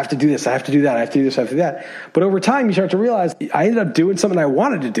 I have to do this, I have to do that, I have to do this, I have to do that. But over time, you start to realize I ended up doing something I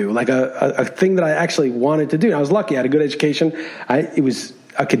wanted to do, like a thing that I actually wanted to do. And I was lucky. I had a good education. I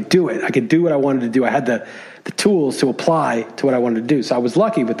could do it. I could do what I wanted to do. I had the tools to apply to what I wanted to do. So I was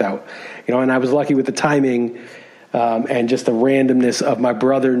lucky with that, you know, and I was lucky with the timing and just the randomness of my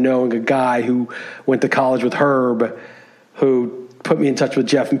brother knowing a guy who went to college with Herb, who put me in touch with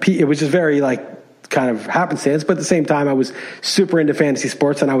Jeff and Pete. It was just very like kind of happenstance, but at the same time I was super into fantasy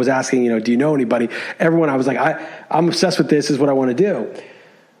sports, and I was asking, you know, do you know anybody? Everyone, I was like, I'm obsessed with this, is what I want to do.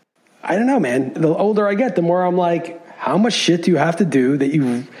 I don't know, man. The older I get, the more I'm like, how much shit do you have to do that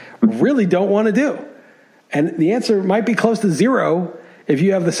you really don't want to do? And the answer might be close to 0 if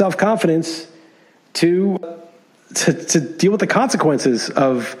you have the self-confidence to deal with the consequences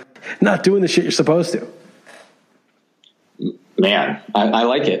of not doing the shit you're supposed to. Man, I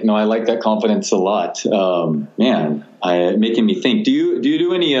like it. No, I like that confidence a lot. Making me think. Do you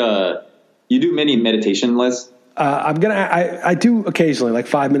do any? You do many meditation, Liss? I do occasionally, like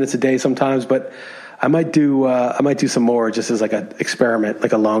 5 minutes a day sometimes, but I might do some more just as like an experiment,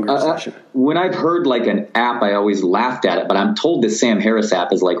 like a longer session. When I've heard like an app, I always laughed at it, but I'm told this Sam Harris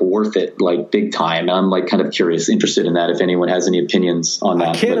app is like worth it, like big time. And I'm like kind of interested in that. If anyone has any opinions on that,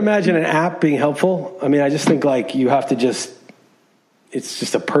 I can't imagine an app being helpful. I mean, I just think like you have to it's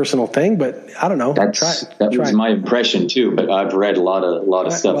just a personal thing, but I don't know. That was my impression too, but I've read a lot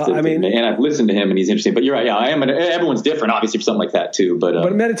of stuff. Well, and I've listened to him, and he's interesting. But you're right. Yeah, I am. Everyone's different, obviously, for something like that too.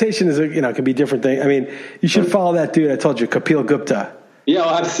 But meditation is can be a different thing. I mean, you should follow that dude I told you, Kapil Gupta. Yeah,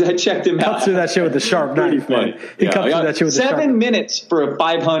 I checked him out. Cut through that shit with the sharp knife. He cut through that shit with the sharp knife. 7 minutes for a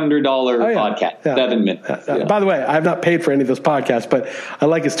 $500 podcast. Yeah. 7 minutes. Yeah. By the way, I have not paid for any of those podcasts, but I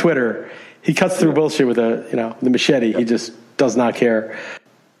like his Twitter. He cuts through bullshit with the machete. He just does not care.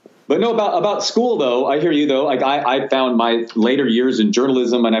 But no, about school, though, I hear you, though. Like I found my later years in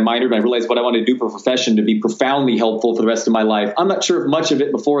journalism, and I minored, and I realized what I wanted to do for a profession to be profoundly helpful for the rest of my life. I'm not sure if much of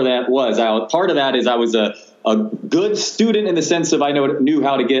it before that was. Part of that is I was a good student in the sense of I knew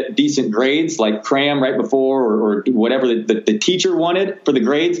how to get decent grades, like cram right before or whatever the teacher wanted for the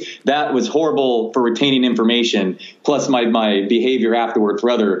grades. That was horrible for retaining information, plus my behavior afterward for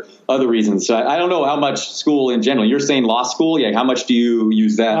other reasons. So I don't know how much school in general. You're saying law school? Yeah. How much do you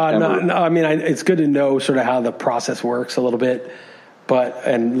use that? No, I mean, it's good to know sort of how the process works a little bit,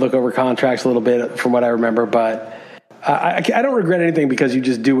 and look over contracts a little bit from what I remember. But I don't regret anything because you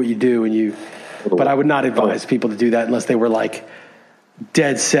just do what you do but I would not advise people to do that unless they were like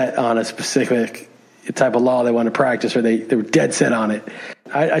dead set on a specific type of law they want to practice, or they were dead set on it.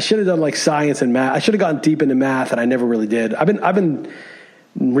 I should have done like science and math. I should have gotten deep into math, and I never really did. I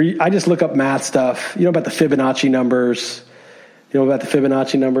just look up math stuff. You know about the Fibonacci numbers? You know about the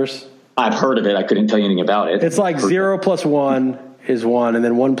Fibonacci numbers? I've heard of it. I couldn't tell you anything about it. It's like 0 plus 1 is 1, and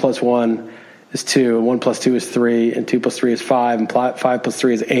then 1 plus 1 is 2, and 1 plus 2 is 3, and 2 plus 3 is 5, and 5 plus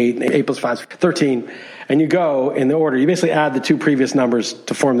 3 is 8, and 8 plus 5 is 13. And you go in the order. You basically add the two previous numbers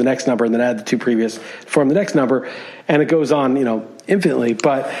to form the next number, and then add the two previous to form the next number, and it goes on, infinitely.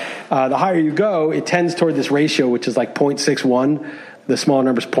 But the higher you go, it tends toward this ratio, which is like 0.61. The smaller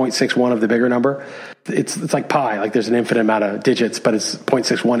number is 0.61 of the bigger number. It's like pi, like there's an infinite amount of digits, but it's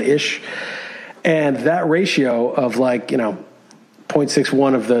 0.61-ish. And that ratio of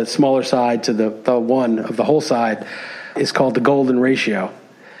 0.61 of the smaller side to the 1 of the whole side is called the golden ratio.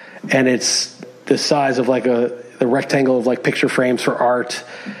 And it's the size of the rectangle of picture frames for art.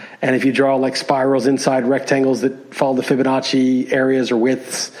 And if you draw spirals inside rectangles that follow the Fibonacci areas or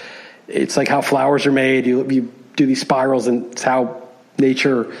widths, it's like how flowers are made. You do these spirals, and it's how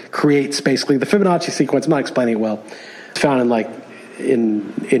nature creates basically the Fibonacci sequence. I'm not explaining it well. It's found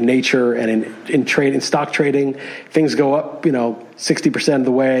in nature and in stock trading. Things go up 60% of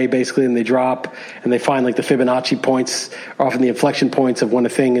the way basically, and they drop, and they find the Fibonacci points are often the inflection points of when a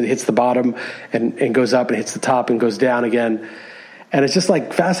thing hits the bottom and goes up and hits the top and goes down again. And it's just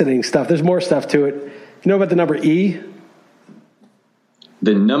fascinating stuff. There's more stuff to it. You know about the number E?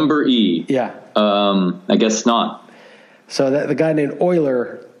 The number E? Yeah. I guess not. So the guy named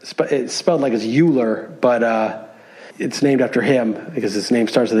Euler, it's spelled like it's Euler, but it's named after him because his name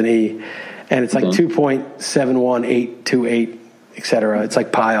starts with an E. And it's 2.71828, et cetera. It's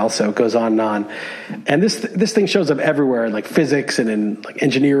like pi also. It goes on and on. And this thing shows up everywhere in physics and in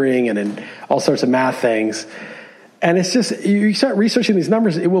engineering and in all sorts of math things. And it's just, you start researching these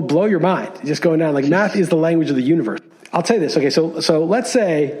numbers, it will blow your mind. Just going down, math is the language of the universe. I'll tell you this. Okay, so let's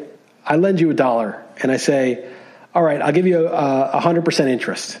say I lend you $1 and I say, all right, I'll give you 100%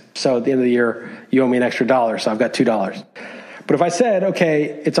 interest. So at the end of the year, you owe me an extra $1, so I've got $2. But if I said,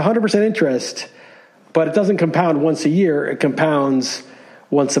 okay, it's 100% interest, but it doesn't compound once a year, it compounds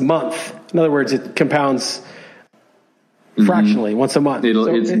once a month. In other words, it compounds fractionally once a month. It'll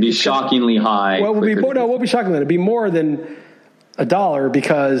be shockingly high. Well, it won't be shockingly. It'll be more than $1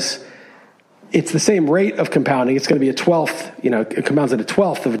 because it's the same rate of compounding. It's going to be a 12th, it compounds at a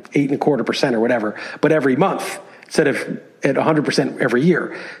 12th of 8.25% or whatever, but every month instead of at 100% every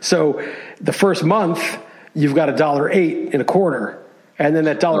year. So the first month, you've got $1.0825, and then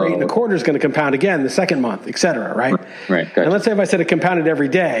that $1.0825 is going to compound again the second month, et cetera, right? Right. Gotcha. And let's say if I said it compounded every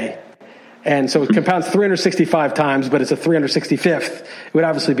day, and so it compounds 365 times, but it's a 365th, it would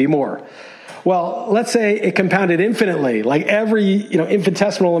obviously be more. Well, let's say it compounded infinitely, every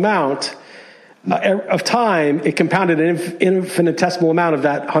infinitesimal amount of time, it compounded an infinitesimal amount of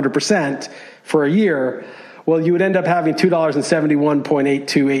that 100% for a year. Well, you would end up having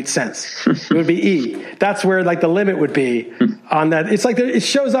 $2.71.828. It would be E. That's where the limit would be on that. It's it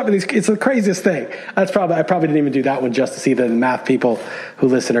shows up in these. It's the craziest thing. I probably didn't even do that one just to see the math people who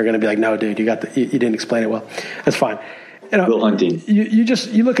listen are going to be like, no, dude, you didn't explain it well. That's fine. Bill Hunting.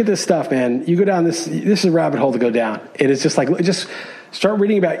 You look at this stuff, man. You go down this. This is a rabbit hole to go down. It is just just start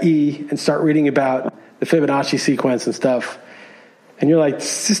reading about E and start reading about the Fibonacci sequence and stuff, and you're like,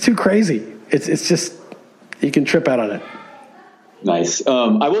 this is too crazy. It's just. You can trip out on it. Nice.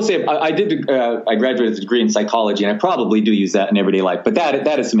 I will say I graduated with a degree in psychology, and I probably do use that in everyday life. But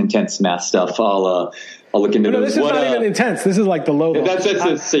that is some intense math stuff. I'll look into those. This is not even intense. This is the low level. I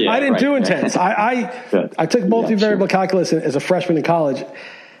didn't do intense. I took multivariable calculus as a freshman in college,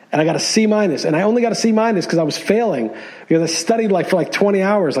 and I got a C-, and I only got a C- because I was failing because I studied for 20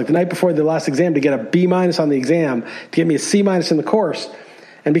 hours, the night before the last exam, to get a B- on the exam to get me a C- in the course.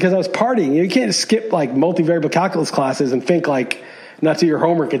 And because I was partying, you can't just skip multivariable calculus classes and think not do your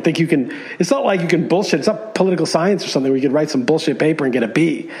homework and think you can. It's not like you can bullshit. It's not political science or something where you could write some bullshit paper and get a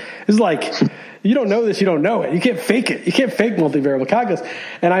B. It's like, you don't know this, you don't know it. You can't fake it. You can't fake multivariable calculus.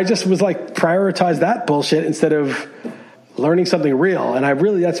 And I just was like, prioritize that bullshit instead of learning something real. And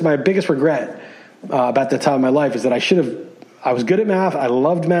that's my biggest regret about that time of my life, is that I was good at math. I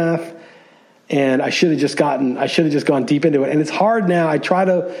loved math, and I should have just gone deep into it. And it's hard now. I try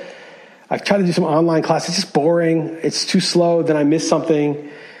to do some online class. It's just boring. It's too slow. Then I miss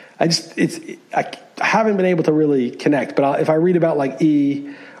something. I haven't been able to really connect. But if I read about like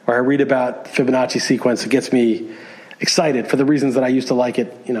E, or I read about Fibonacci sequence, it gets me excited for the reasons that I used to like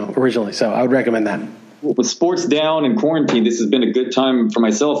it, originally. So I would recommend that. With sports down and quarantine, this has been a good time for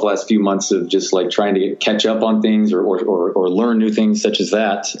myself the last few months of just like trying to catch up on things or learn new things such as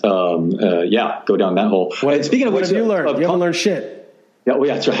that. Go down that hole. Speaking of which, have you learned? You haven't learned shit. Yeah, well,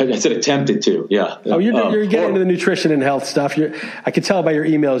 yeah, that's right. I said attempted to. Yeah. Oh, you're getting into the nutrition and health stuff. I could tell by your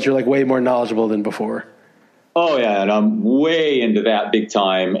emails you're like way more knowledgeable than before. Oh yeah, and I'm way into that big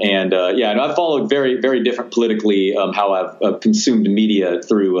time. And and I've followed very, very different politically how I've consumed media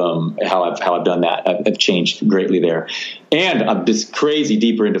through how I've done that. I've changed greatly there, and I'm just crazy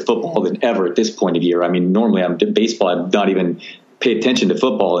deeper into football than ever at this point of year. I mean, normally I'm baseball. I've not even paid attention to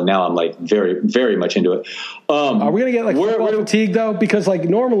football, and now I'm like very, very much into it. Are we gonna get like football fatigue though? Because like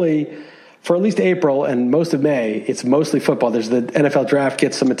normally, for at least April and most of May, it's mostly football. There's the NFL draft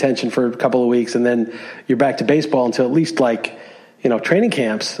gets some attention for a couple of weeks, and then you're back to baseball until at least training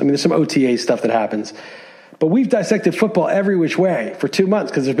camps. I mean, there's some OTA stuff that happens. But we've dissected football every which way for 2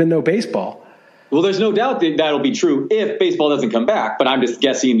 months because there's been no baseball. Well, there's no doubt that that'll be true if baseball doesn't come back. But I'm just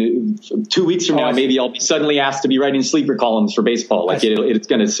guessing 2 weeks from now, maybe I'll be suddenly asked to be writing sleeper columns for baseball. Like it's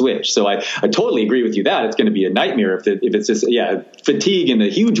going to switch. So I totally agree with you that it's going to be a nightmare if it's just fatigue in a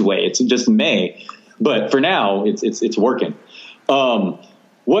huge way. It's just May, but for now it's working. So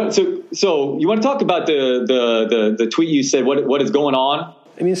you want to talk about the tweet you said? What is going on?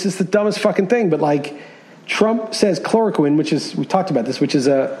 I mean, it's just the dumbest fucking thing. But like Trump says chloroquine, we talked about this, which is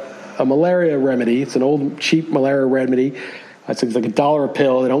a malaria remedy. It's an old cheap malaria remedy. It's like $1 a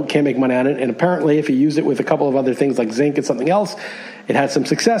pill. They can't make money on it. And apparently if you use it with a couple of other things like zinc and something else, it had some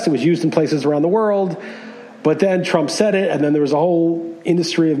success. It was used in places around the world. But then Trump said it, and then there was a whole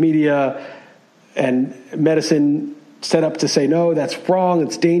industry of media and medicine set up to say, no, that's wrong.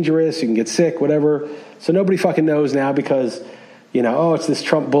 It's dangerous. You can get sick, whatever. So nobody fucking knows now because, it's this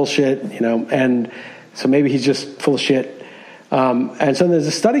Trump bullshit, and so maybe he's just full of shit. And so there's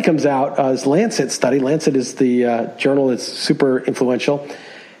a study comes out, this Lancet study. Lancet is the journal that's super influential.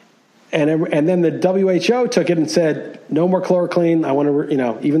 And then the WHO took it and said, no more chloroquine. I want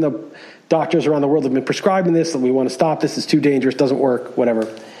to, even though doctors around the world have been prescribing this, and we want to stop this. It's too dangerous, doesn't work,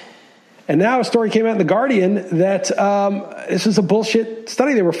 whatever. And now a story came out in The Guardian that this is a bullshit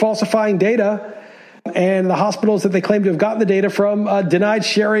study. They were falsifying data. And the hospitals that they claim to have gotten the data from denied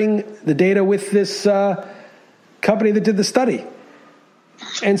sharing the data with this company that did the study.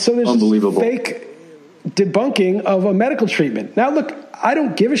 And so there's this fake debunking of a medical treatment. Now, look, I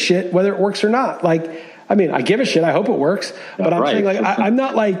don't give a shit whether it works or not. I give a shit. I hope it works. But I'm saying,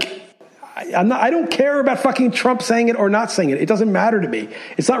 I don't care about fucking Trump saying it or not saying it. It doesn't matter to me.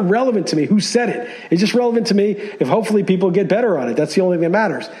 It's not relevant to me who said it. It's just relevant to me if hopefully people get better on it. That's the only thing that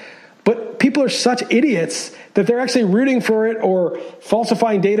matters. But people are such idiots that they're actually rooting for it or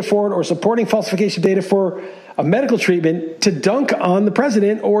falsifying data for it or supporting falsification data for a medical treatment to dunk on the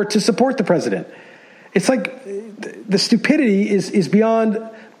president or to support the president. It's like the stupidity is beyond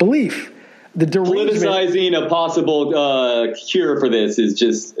belief. The politicizing a possible cure for this is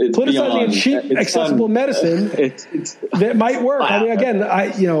just politicizing a cheap, accessible medicine that might work. I mean, again,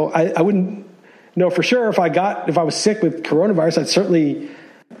 I wouldn't know for sure if I was sick with coronavirus. I'd certainly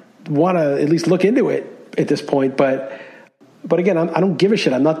want to at least look into it at this point. But again, I don't give a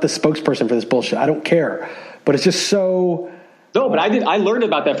shit. I'm not the spokesperson for this bullshit. I don't care. But it's just so. No, but I learned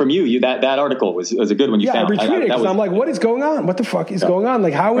about that from you. That article was a good one. You found. I retweeted it because I'm like, what is going on? What the fuck is going on?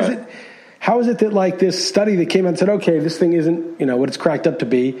 Like, how is it? How is it that like this study that came out and said, okay, this thing isn't what it's cracked up to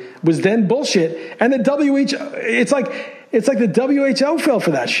be, was then bullshit, and the WHO? It's like the WHO fell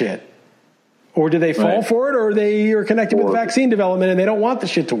for that shit, or did they fall for it, or they are connected with vaccine development and they don't want the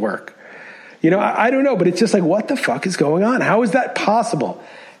shit to work? I don't know, but it's just like, what the fuck is going on? How is that possible?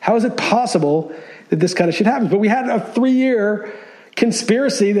 How is it possible that this kind of shit happens? But we had a 3-year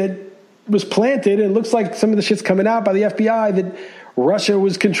conspiracy that was planted, and it looks like some of the shit's coming out by the FBI that Russia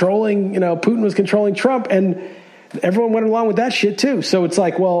was controlling, Putin was controlling Trump, and everyone went along with that shit too. So it's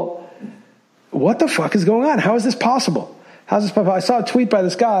like, well, what the fuck is going on? How is this possible? How's this possible? I saw a tweet by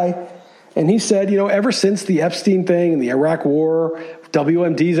this guy, And he said, ever since the Epstein thing and the Iraq war,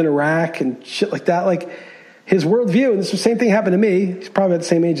 WMDs in Iraq and shit like that, like his worldview, and this the same thing happened to me. He's probably at the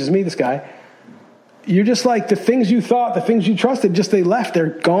same age as me, this guy. You're just like, the things you thought, the things you trusted, just they left. They're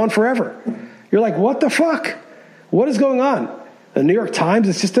gone forever. You're like, what the fuck? What is going on? The New York Times,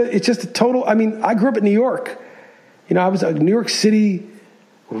 it's just a total, I grew up in New York. I was a New York City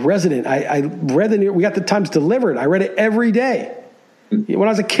resident. I read we got the Times delivered. I read it every day. When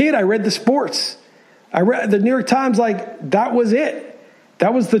I was a kid, I read the sports. I read the New York Times, like, that was it.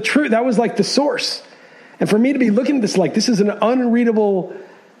 That was the truth. That was like the source. And for me to be looking at this, like, this is an unreadable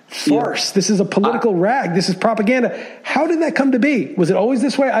farce. Yeah. This is a political rag. This is propaganda. How did that come to be? Was it always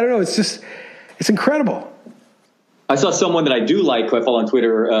this way? I don't know. It's incredible. I saw someone that I do like, who I follow on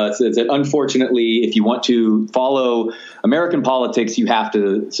Twitter, says that unfortunately, if you want to follow American politics, you have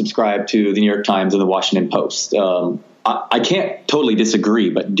to subscribe to the New York Times and the Washington Post. I can't totally disagree,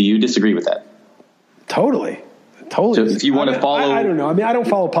 but do you disagree with that? Totally. So if you want to follow... I don't know. I don't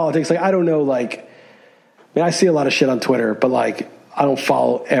follow politics. Like, I don't know, I see a lot of shit on Twitter, but, I don't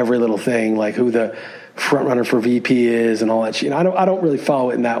follow every little thing, like who the front runner for VP is and all that shit. I don't really follow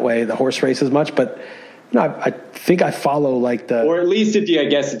it in that way, the horse race, as much, but... I think I follow or at least if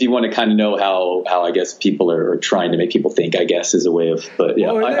you want to kind of know how I guess people are trying to make people think, I guess is a way of, but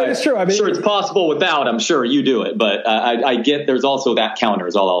yeah, it's true. I'm sure it's possible without, I'm sure you do it, but I get there's also that counter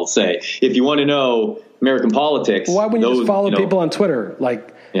is all I'll say. If you want to know American politics, why wouldn't you just follow people on Twitter?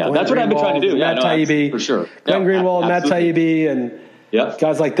 That's what I've been trying to do. Matt Taibbi, for sure. Glenn Greenwald, Matt Taibbi, and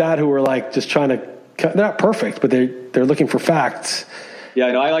guys like that who are just trying to, they're not perfect, but they're looking for facts. Yeah,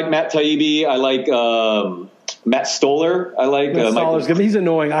 I like Matt Taibbi. I like Matt Stoller. I like Matt Stoller's good. He's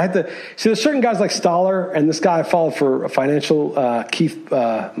annoying. I had to see there's certain guys like Stoller, and this guy I followed for a financial Keith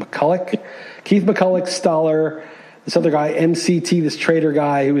McCulloch, Stoller. This other guy MCT, this trader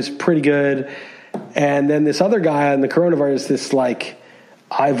guy who was pretty good, and then this other guy on the coronavirus, this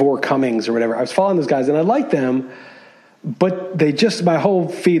Ivor Cummings or whatever. I was following those guys, and I liked them, but my whole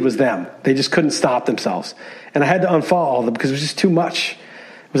feed was them. They just couldn't stop themselves. And I had to unfollow all of them because it was just too much.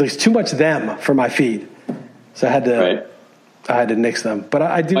 It was too much them for my feed. So I had to nix them. But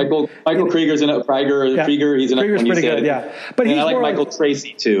I do. Michael Krieger's Krieger. He's another one. Krieger's pretty good, yeah. But I like Michael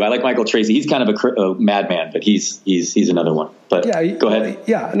Tracy too. I like Michael Tracy. He's kind of a madman, but he's another one. But go ahead.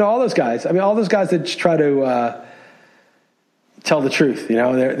 Yeah, no, all those guys. All those guys that just try to tell the truth. They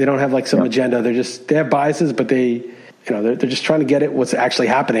don't have some agenda. They have biases, but they're just trying to get at what's actually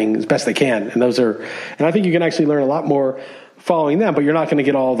happening as best they can. And I think you can actually learn a lot more following them, but you're not going to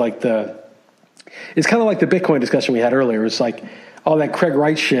get all it's kind of like the Bitcoin discussion we had earlier. It's all that Craig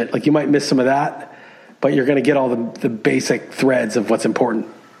Wright shit. You might miss some of that, but you're going to get all the basic threads of what's important.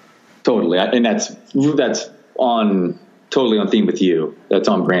 Totally. And that's totally on theme with you. That's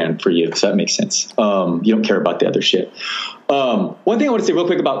on brand for you. So that makes sense. You don't care about the other shit. One thing I want to say real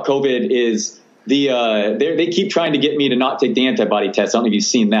quick about COVID is, they keep trying to get me to not take the antibody test. I don't know if you've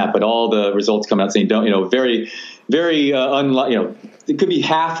seen that, but all the results come out saying don't. Very, very it could be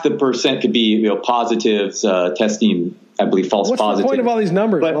half the percent could be positives testing. I believe false What's positive. What's the point of all these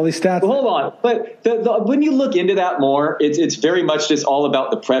numbers, all these stats? Hold on, but when you look into that more, it's very much just all about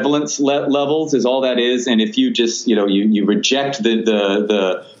the prevalence levels is all that is. And if you just you reject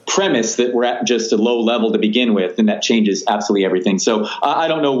the premise that we're at just a low level to begin with, then that changes absolutely everything. So I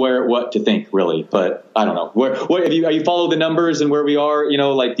don't know what to think really, but I don't know are you follow the numbers and where we are?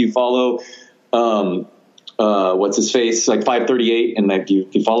 Do you follow what's his face 538 and do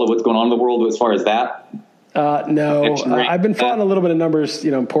you follow what's going on in the world as far as that? No, I've been following a little bit of numbers,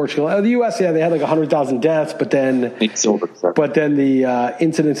 in Portugal. The U.S., they had 100,000 deaths, but then the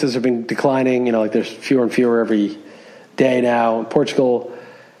incidences have been declining. There's fewer and fewer every day now. Portugal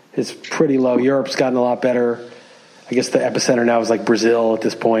is pretty low. Europe's gotten a lot better. I guess the epicenter now is Brazil at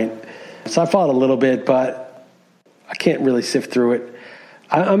this point. So I followed a little bit, but I can't really sift through it.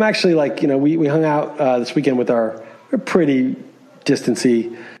 I'm actually we hung out this weekend with we're pretty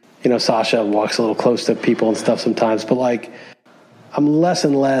distancy. Sasha walks a little close to people and stuff sometimes, but I'm less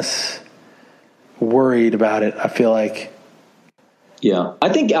and less worried about it. I feel like. Yeah, I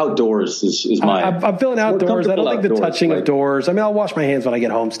think outdoors is my. I'm feeling outdoors. I don't like the touching of doors. I'll wash my hands when I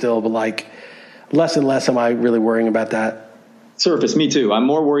get home still, but less and less am I really worrying about that. Surface, me too. I'm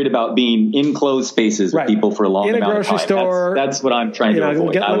more worried about being in closed spaces with people for a long amount of time. In a grocery store. That's what I'm trying to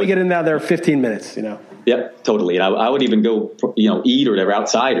avoid. Let me get in there 15 minutes, Yep, totally. And I would even go, eat or whatever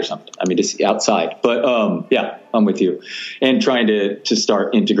outside or something. I mean, just outside. But yeah, I'm with you. And trying to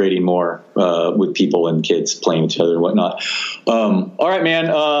start integrating more with people and kids playing with each other and whatnot. All right, man.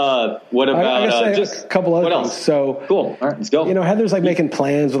 What about just a couple other things? So cool. All right, let's go. Heather's like making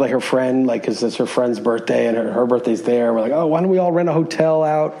plans with like her friend, like because it's her friend's birthday and her birthday's there. We're like, oh, why don't we all rent a hotel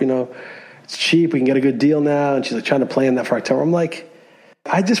out? It's cheap. We can get a good deal now. And she's like trying to plan that for October. I'm like,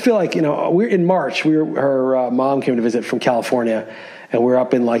 I just feel like, we're in March. Her mom came to visit from California, and we're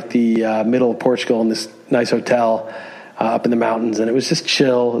up in like the middle of Portugal in this nice hotel up in the mountains, and it was just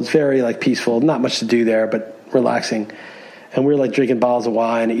chill. It was very like peaceful. Not much to do there, but relaxing. And we were like drinking bottles of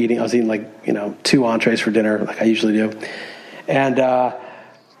wine, eating. I was eating like 2 entrees for dinner, like I usually do. And I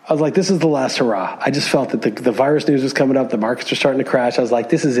was like, this is the last hurrah. I just felt that the virus news was coming up. The markets were starting to crash. I was like,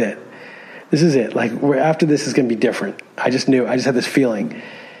 this is it. This is it. Like, after this is going to be different. I just knew. I just had this feeling.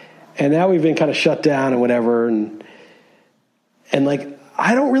 And now we've been kind of shut down and whatever. And like,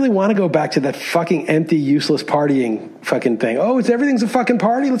 I don't really want to go back to that fucking empty, useless partying fucking thing. Oh, everything's a fucking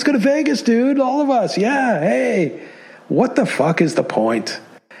party. Let's go to Vegas, dude. All of us. Yeah. Hey, what the fuck is the point?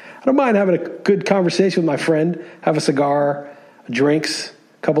 I don't mind having a good conversation with my friend, have a cigar, a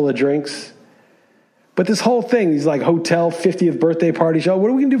couple of drinks. But this whole thing, these like hotel 50th birthday party show, what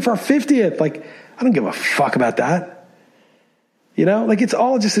are we going to do for our 50th? Like, I don't give a fuck about that. Like it's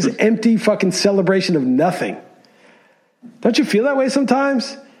all just this empty fucking celebration of nothing. Don't you feel that way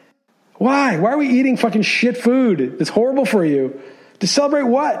sometimes? Why? Why are we eating fucking shit food that's horrible for you? To celebrate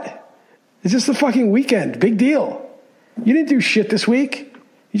what? It's just a fucking weekend. Big deal. You didn't do shit this week.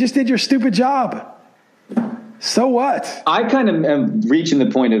 You just did your stupid job. So what? I kind of am reaching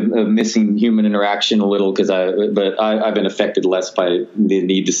the point of missing human interaction a little I've been affected less by the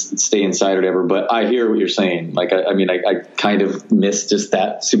need to stay inside or whatever. But I hear what you're saying. Like, I kind of miss just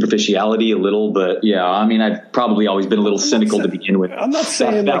that superficiality a little. But yeah, I've probably always been a little cynical to begin with. I'm not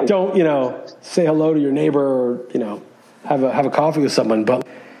saying don't say hello to your neighbor or have a coffee with someone. But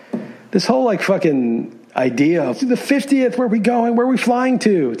this whole like fucking idea of the 50th, where are we going? Where are we flying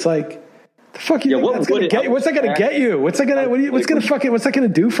to? It's like, the fuck you? What's that going to get you? What's that going to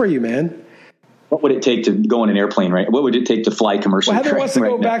do for you, man? What would it take to go on an airplane, right? What would it take to fly commercially? Well, Heather wants to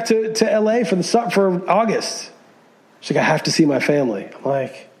go back to LA for August. She's like, I have to see my family. I'm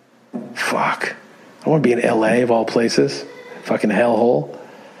like, fuck. I want to be in LA of all places. Fucking hellhole.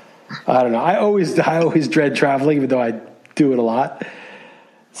 I don't know. I always dread traveling, even though I do it a lot.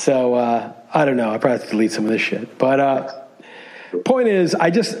 So I don't know. I probably have to delete some of this shit. But point is, I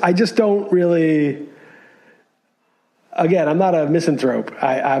just don't really. Again, I'm not a misanthrope.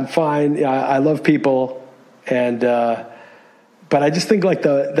 I'm fine. I love people, but I just think like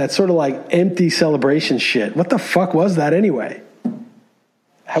that sort of like empty celebration shit. What the fuck was that anyway?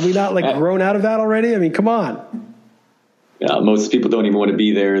 Have we not like grown out of that already? I mean, come on. Yeah, most people don't even want to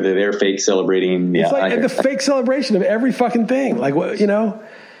be there. They're fake celebrating. It's like the fake celebration of every fucking thing. Like, what, how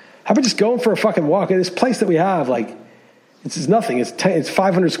about just going for a fucking walk? This place that we have, like, it's nothing. It's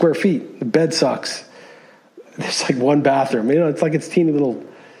 500 square feet. The bed sucks. There's like one bathroom. It's like it's teeny little.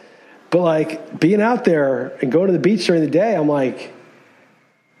 But like being out there and going to the beach during the day, I'm like,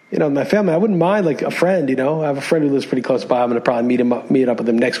 my family, I wouldn't mind like a friend. I have a friend who lives pretty close by. I'm going to probably meet up with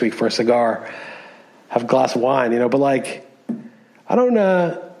him next week for a cigar, have a glass of wine. But like, I don't.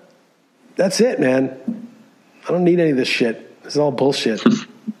 That's it, man. I don't need any of this shit. This is all bullshit.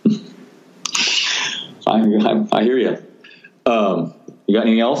 I hear you. You got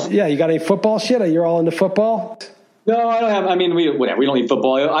anything else? Yeah, you got any football shit? You're all into football? No, I don't have. We don't need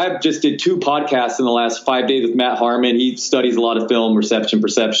football. I just did 2 podcasts in the last 5 days with Matt Harmon. He studies a lot of film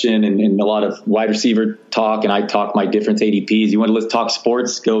perception, and a lot of wide receiver talk. And I talk my different ADPs. You want to talk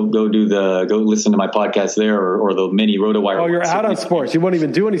sports? Go listen to my podcast there, or the mini RotoWire. Oh, you're out on sports. You won't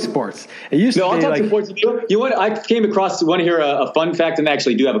even do any sports. It used to be I'll talk sports. I came across. You want to hear a fun fact? And I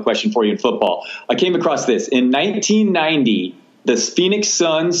actually do have a question for you in football. I came across this in 1990. The Phoenix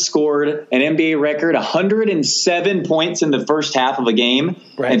Suns scored an NBA record 107 points in the first half of a game,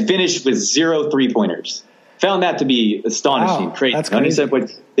 right, and finished with 0 3-pointers. Found that to be astonishing. Wow, crazy. That's crazy.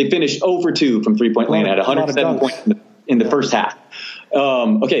 They finished 0 for 2 from three-point land at 107 points in the first half.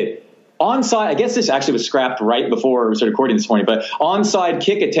 Okay. Onside, I guess this actually was scrapped right before we started recording this morning, but onside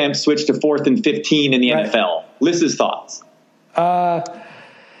kick attempts switched to 4th and 15 in the NFL. Liss's thoughts.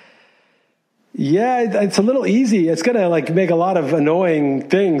 Yeah, it's a little easy. It's going to like make a lot of annoying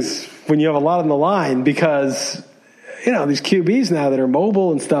things when you have a lot on the line because, these QBs now that are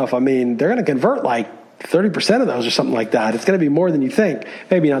mobile and stuff, they're going to convert like 30% of those or something like that. It's going to be more than you think.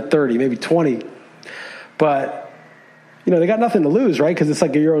 Maybe not 30, maybe 20. But they got nothing to lose, right? Because it's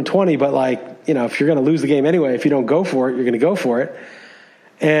like your own 20, but like, if you're going to lose the game anyway, if you don't go for it, you're going to go for it.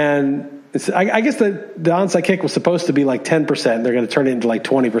 And I guess the onside kick was supposed to be like 10%. They're going to turn it into like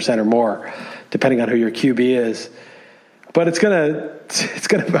 20% or more, depending on who your QB is. But it's going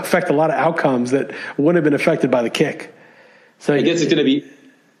to affect a lot of outcomes that wouldn't have been affected by the kick. So I guess it's going to be.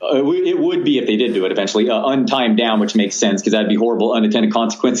 It would be if they did do it eventually, untimed down, which makes sense because that'd be horrible unintended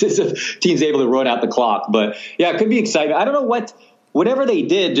consequences if teams able to run out the clock. But yeah, it could be exciting. I don't know whatever they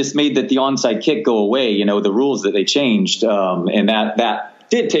did just made that the onside kick go away. The rules that they changed, and that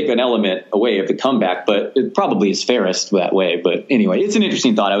did take an element away of the comeback, but it probably is fairest that way. But anyway, it's an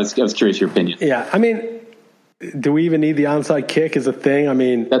interesting thought. I was curious your opinion. Yeah, I mean, do we even need the onside kick as a thing? I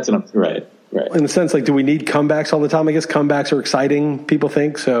mean, that's right. Right. In the sense, like, do we need comebacks all the time? I guess comebacks are exciting, people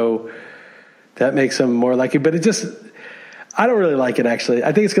think, so that makes them more like it. But I don't really like it, actually.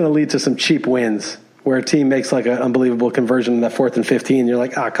 I think it's going to lead to some cheap wins where a team makes like an unbelievable conversion in that 4th and 15. You're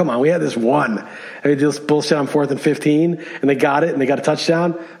like, come on, we had this one. And they just bullshit on 4th and 15, and they got it, and they got a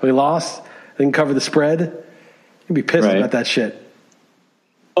touchdown. And we lost. They didn't cover the spread. You'd be pissed about that shit.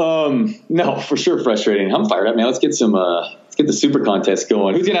 No, for sure frustrating. I'm fired up, man. Let's get the super contest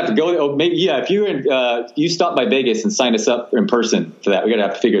going. Who's gonna have to go? Oh, maybe if you stop by Vegas and sign us up in person for that, we're gonna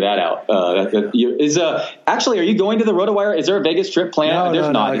have to figure that out. Actually, are you going to the RotoWire? Is there a Vegas trip planned? No,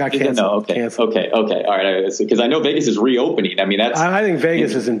 There's not. I got canceled. Okay. All right. Because I know Vegas is reopening. I mean, I think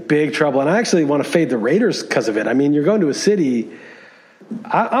Vegas is in big trouble, and I actually want to fade the Raiders because of it. I mean, you're going to a city.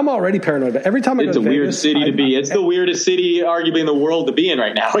 I'm already paranoid. But every time I go to Vegas, weird city to be. It's the weirdest city, arguably, in the world to be in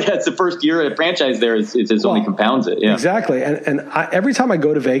right now. It's the first year a franchise there. It just only compounds it. Yeah, exactly. And every time I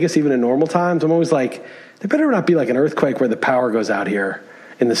go to Vegas, even in normal times, I'm always like, there better not be like an earthquake where the power goes out here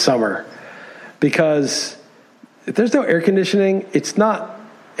in the summer, because if there's no air conditioning, it's not,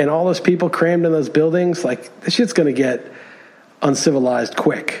 and all those people crammed in those buildings, like this shit's going to get uncivilized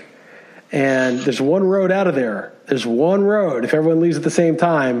quick. And there's one road out of there. There's one road. If everyone leaves at the same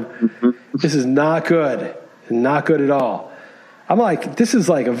time, this is not good. Not good at all. I'm like, this is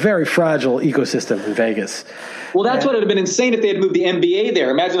like a very fragile ecosystem in Vegas. Well, that's what would have been insane if they had moved the NBA there.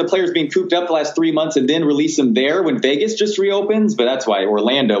 Imagine the players being cooped up the last 3 months and then release them there when Vegas just reopens. But that's why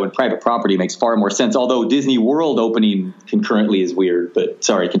Orlando and private property makes far more sense. Although Disney World opening concurrently is weird. But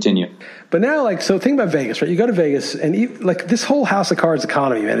sorry, continue. But now, so think about Vegas, right? You go to Vegas, and this whole House of Cards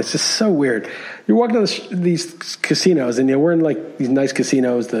economy, man, it's just so weird. You're walking to these casinos, and we're in like these nice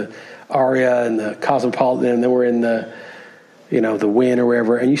casinos, the Aria and the Cosmopolitan, and then we're in the, the Wynn or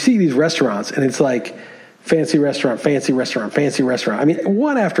wherever, and you see these restaurants, and it's like fancy restaurant, fancy restaurant, fancy restaurant. I mean,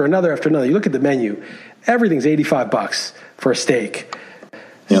 one after another after another. You look at the menu, everything's $85 for a steak,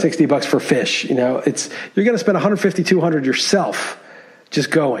 $60 for fish. You're going to spend $150, $200 yourself just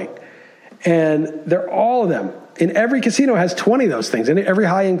going. And they're all of them. In every casino has 20 of those things, in every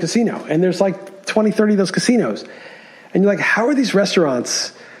high-end casino. And there's like 20, 30 of those casinos. And you're like, how are these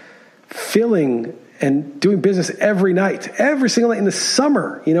restaurants filling and doing business every night, every single night in the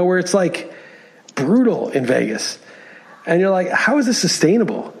summer, where it's like brutal in Vegas? And you're like, how is this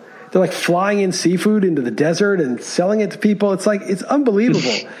sustainable? They're like flying in seafood into the desert and selling it to people. It's like, it's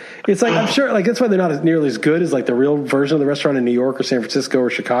unbelievable. It's like, I'm sure, like, that's why they're not nearly as good as like the real version of the restaurant in New York or San Francisco or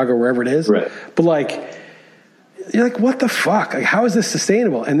Chicago, wherever it is. Right. But like, you're like, what the fuck? Like, how is this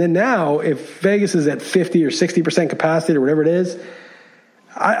sustainable? And then now, if Vegas is at 50 or 60% capacity or whatever it is,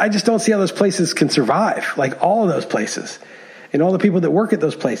 I just don't see how those places can survive. Like, all of those places, and all the people that work at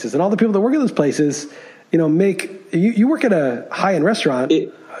those places, and all the people that work at those places, make, you work at a high-end restaurant,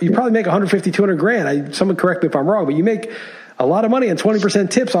 you probably make $150,000, $200,000. Someone correct me if I'm wrong, but you make a lot of money and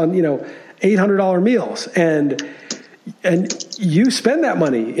 20% tips on, $800 meals. And you spend that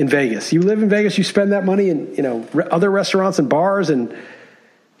money in Vegas. You live in Vegas, you spend that money in, other restaurants and bars and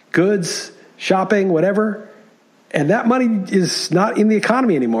goods, shopping, whatever. And that money is not in the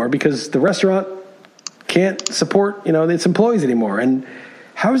economy anymore because the restaurant can't support, its employees anymore. And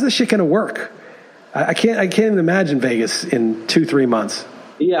how is this shit going to work? I can't even imagine Vegas in 2-3 months.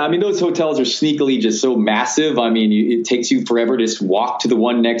 Yeah, I mean, those hotels are sneakily just so massive. I mean, it takes you forever to just walk to the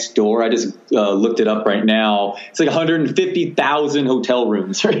one next door. I just looked it up right now. It's like 150,000 hotel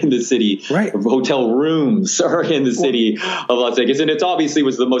rooms are in the city. Right. Hotel rooms are in the city of Las Vegas. And it obviously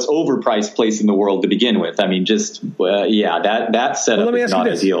was the most overpriced place in the world to begin with. I mean, that setup is not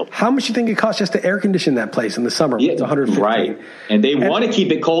ideal. How much do you think it costs just to air condition that place in the summer? Yeah, it's 115. Right. And they want to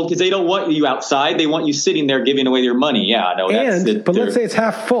keep it cold because they don't want you outside. They want you sitting there giving away your money. Yeah, no, but let's say it's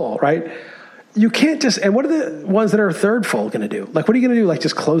half full, right? You can't just, and what are the ones that are third full going to do? Like, what are you going to do? Like,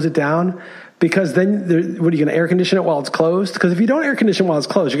 just close it down? Because then, what are you going to air condition it while it's closed? Because if you don't air condition while it's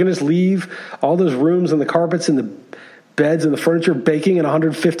closed, you're going to just leave all those rooms and the carpets and the beds and the furniture baking at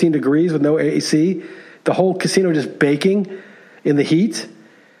 115 degrees with no AC. The whole casino just baking in the heat.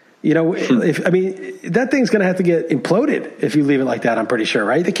 You know, that thing's going to have to get imploded if you leave it like that, I'm pretty sure,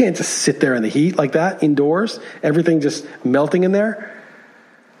 right? They can't just sit there in the heat like that indoors, everything just melting in there.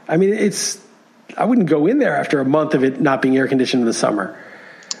 I mean, I wouldn't go in there after a month of it not being air conditioned in the summer.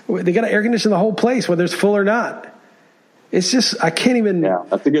 They got to air condition the whole place, whether it's full or not. It's just, I can't even. Yeah,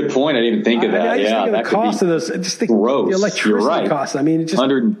 that's a good point. I didn't even think of that. I just think of the cost of those. Just think gross. The electricity cost. I mean, it's just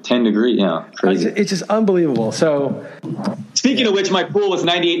 110 degrees. Yeah, crazy. It's just unbelievable. So, speaking of which, my pool was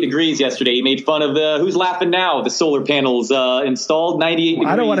 98 degrees yesterday. You made fun of who's laughing now? The solar panels installed 98 degrees.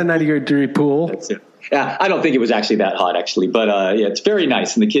 I don't want a 98-degree pool. That's it. Yeah, I don't think it was actually that hot, actually. But, yeah, it's very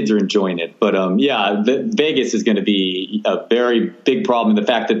nice, and the kids are enjoying it. But, Vegas is going to be a very big problem. The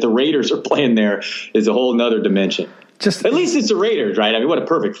fact that the Raiders are playing there is a whole nother dimension. At least it's the Raiders, right? I mean, what a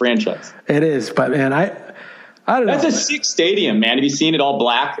perfect franchise. It is. But, man, I don't know. That's a sick stadium, man. Have you seen it all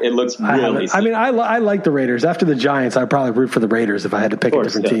black? It looks really sick. I mean, I like the Raiders. After the Giants, I'd probably root for the Raiders if I had to pick a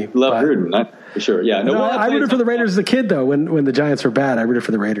different team. Love rooting, for sure. Yeah. I rooted for the Raiders as a kid, though. When the Giants were bad, I rooted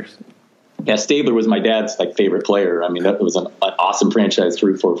for the Raiders. Yeah, Stabler was my dad's favorite player. I mean, that was an awesome franchise to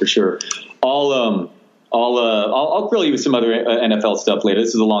root for sure. I'll grill you with some other NFL stuff later.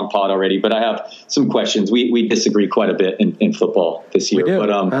 This is a long pod already, but I have some questions. We disagree quite a bit in football this year. We do.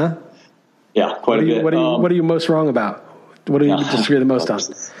 But yeah, quite a bit. What are you most wrong about? What do you disagree the most on?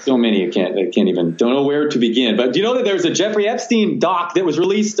 So many you can't even don't know where to begin. But do you know that there's a Jeffrey Epstein doc that was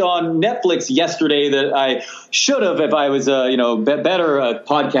released on Netflix yesterday that I should have, if I was better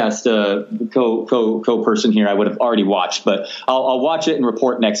podcast co-person here, I would have already watched. But I'll watch it and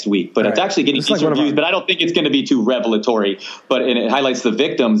report next week. But it's actually getting decent reviews. But I don't think it's going to be too revelatory. And it highlights the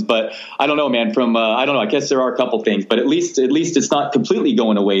victims. But I don't know, man. I don't know. I guess there are a couple things. But at least it's not completely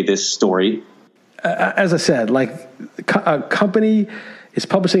going away, this story. As I said, a company is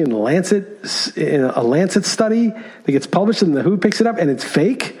publishing in a Lancet study that gets published and the Who picks it up and it's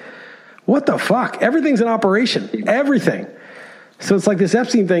fake. What the fuck? Everything's an operation. Everything. So it's like this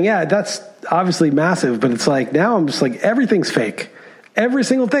Epstein thing. Yeah, that's obviously massive, but it's like now I'm just like everything's fake. Every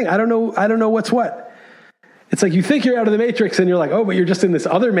single thing. I don't know what's what. It's like you think you're out of the matrix and you're like, oh, but you're just in this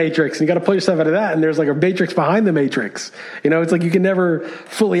other matrix and you got to pull yourself out of that. And there's like a matrix behind the matrix. It's like you can never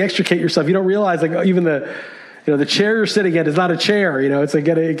fully extricate yourself. You don't realize even the chair you're sitting in is not a chair. It's like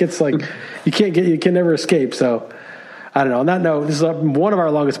it gets like you can never escape. So I don't know. On that note, this is one of our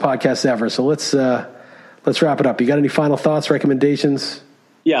longest podcasts ever. So let's wrap it up. You got any final thoughts, recommendations?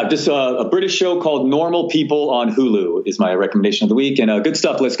 Yeah, just a British show called Normal People on Hulu is my recommendation of the week. And good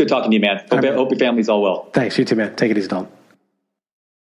stuff, Liss. Good talking to you, man. Hope your family's all well. Thanks. You too, man. Take it easy, Dalton.